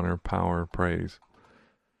glory, honor, power, praise,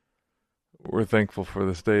 we're thankful for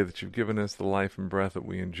this day that you've given us, the life and breath that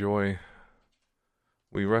we enjoy.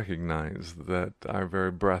 We recognize that our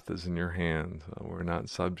very breath is in your hand. We're not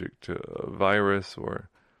subject to a virus or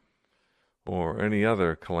any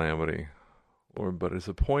other calamity, but is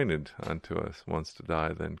appointed unto us. Once to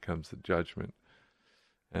die, then comes the judgment.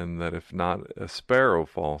 And that if not a sparrow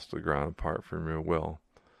falls to the ground apart from your will,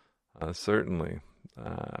 certainly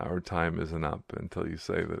our time isn't up until you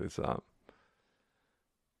say that it's up.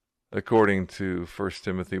 According to 1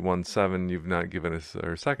 Timothy 1:7, you've not given us,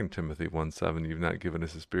 or 2 Timothy 1:7, you've not given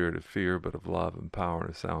us a spirit of fear, but of love and power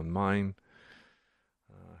and a sound mind.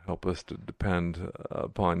 Help us to depend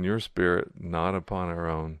upon your spirit, not upon our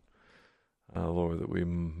own. Lord, that we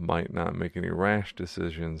might not make any rash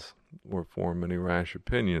decisions or form any rash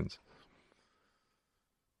opinions.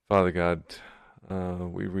 Father God,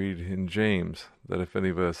 we read in James that if any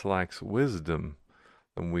of us lacks wisdom,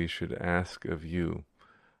 then we should ask of you,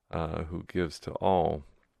 who gives to all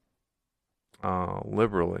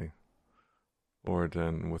liberally, Lord,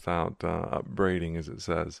 and without upbraiding, as it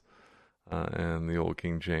says in the old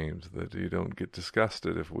King James, that you don't get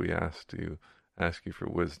disgusted if we ask you for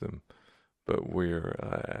wisdom, but we're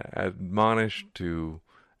admonished to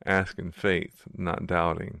ask in faith, not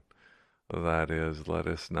doubting. That is, let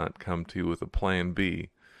us not come to you with a plan B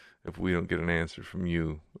if we don't get an answer from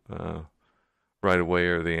you right away,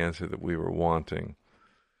 or the answer that we were wanting.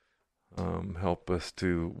 Help us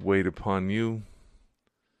to wait upon you.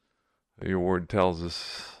 Your word tells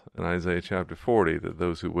us in Isaiah chapter 40 that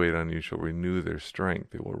those who wait on you shall renew their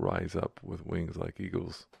strength. They will rise up with wings like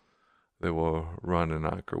eagles. They will run and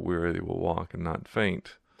not grow weary. They will walk and not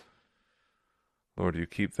faint. Lord, you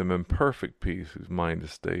keep them in perfect peace whose mind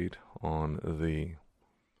is stayed on thee.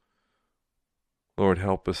 Lord,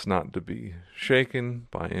 help us not to be shaken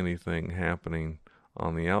by anything happening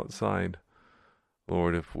on the outside.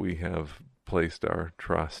 Lord, if we have placed our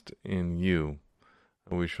trust in you,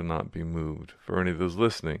 we shall not be moved. For any of those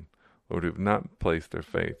listening, Lord, who have not placed their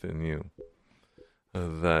faith in you,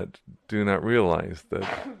 that do not realize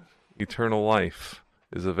that eternal life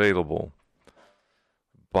is available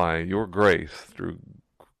by your grace, through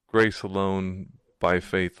grace alone, by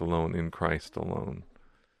faith alone, in Christ alone.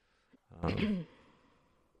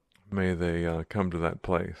 May they come to that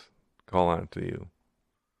place, call out to you.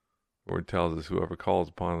 The word tells us whoever calls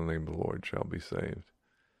upon the name of the Lord shall be saved.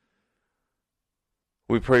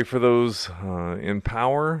 We pray for those in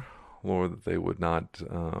power, Lord, that they would not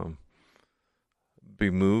be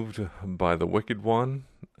moved by the wicked one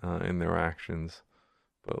in their actions,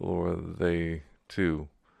 but Lord, they too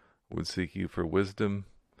would seek you for wisdom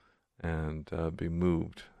and be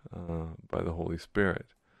moved by the Holy Spirit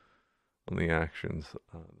on the actions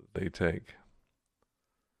that they take.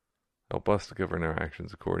 Help us to govern our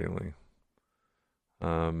actions accordingly.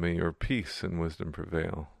 May your peace and wisdom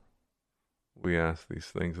prevail. We ask these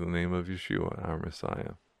things in the name of Yeshua, our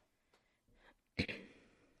Messiah.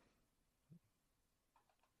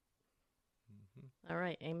 All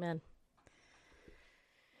right, amen.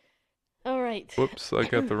 All right. Whoops, I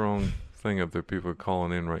got the wrong thing up there. People are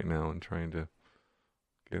calling in right now and trying to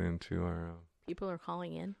get into our... People are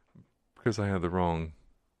calling in? Because I had the wrong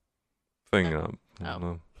thing up. Oh.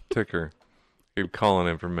 The ticker. Keep calling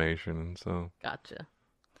information, and so... Gotcha.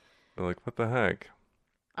 They're like, what the heck?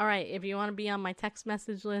 All right, if you want to be on my text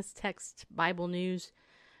message list, text Bible News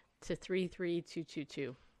to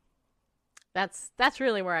 33222. That's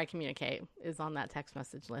really where I communicate, is on that text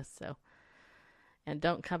message list. So, and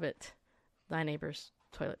don't covet thy neighbor's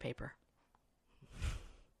toilet paper.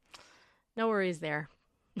 No worries there.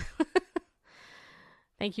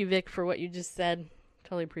 Thank you, Vic, for what you just said.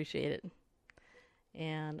 Totally appreciate it.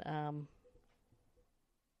 And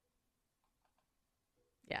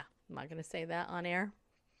yeah, I'm not going to say that on air.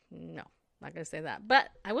 No, not going to say that. But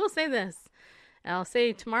I will say this. I'll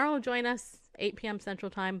say tomorrow, join us 8 p.m. Central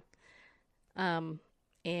Time.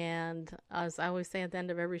 And as I always say at the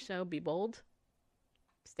end of every show, be bold,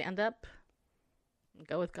 stand up,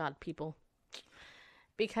 go with God, people,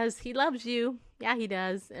 because he loves you. Yeah, he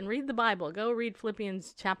does. And read the Bible. Go read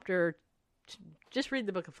Philippians just read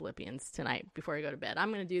the book of Philippians tonight before you go to bed.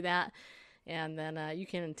 I'm going to do that. And then you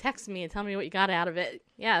can text me and tell me what you got out of it.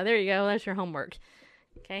 Yeah, there you go. That's your homework.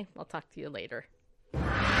 Okay, I'll talk to you later.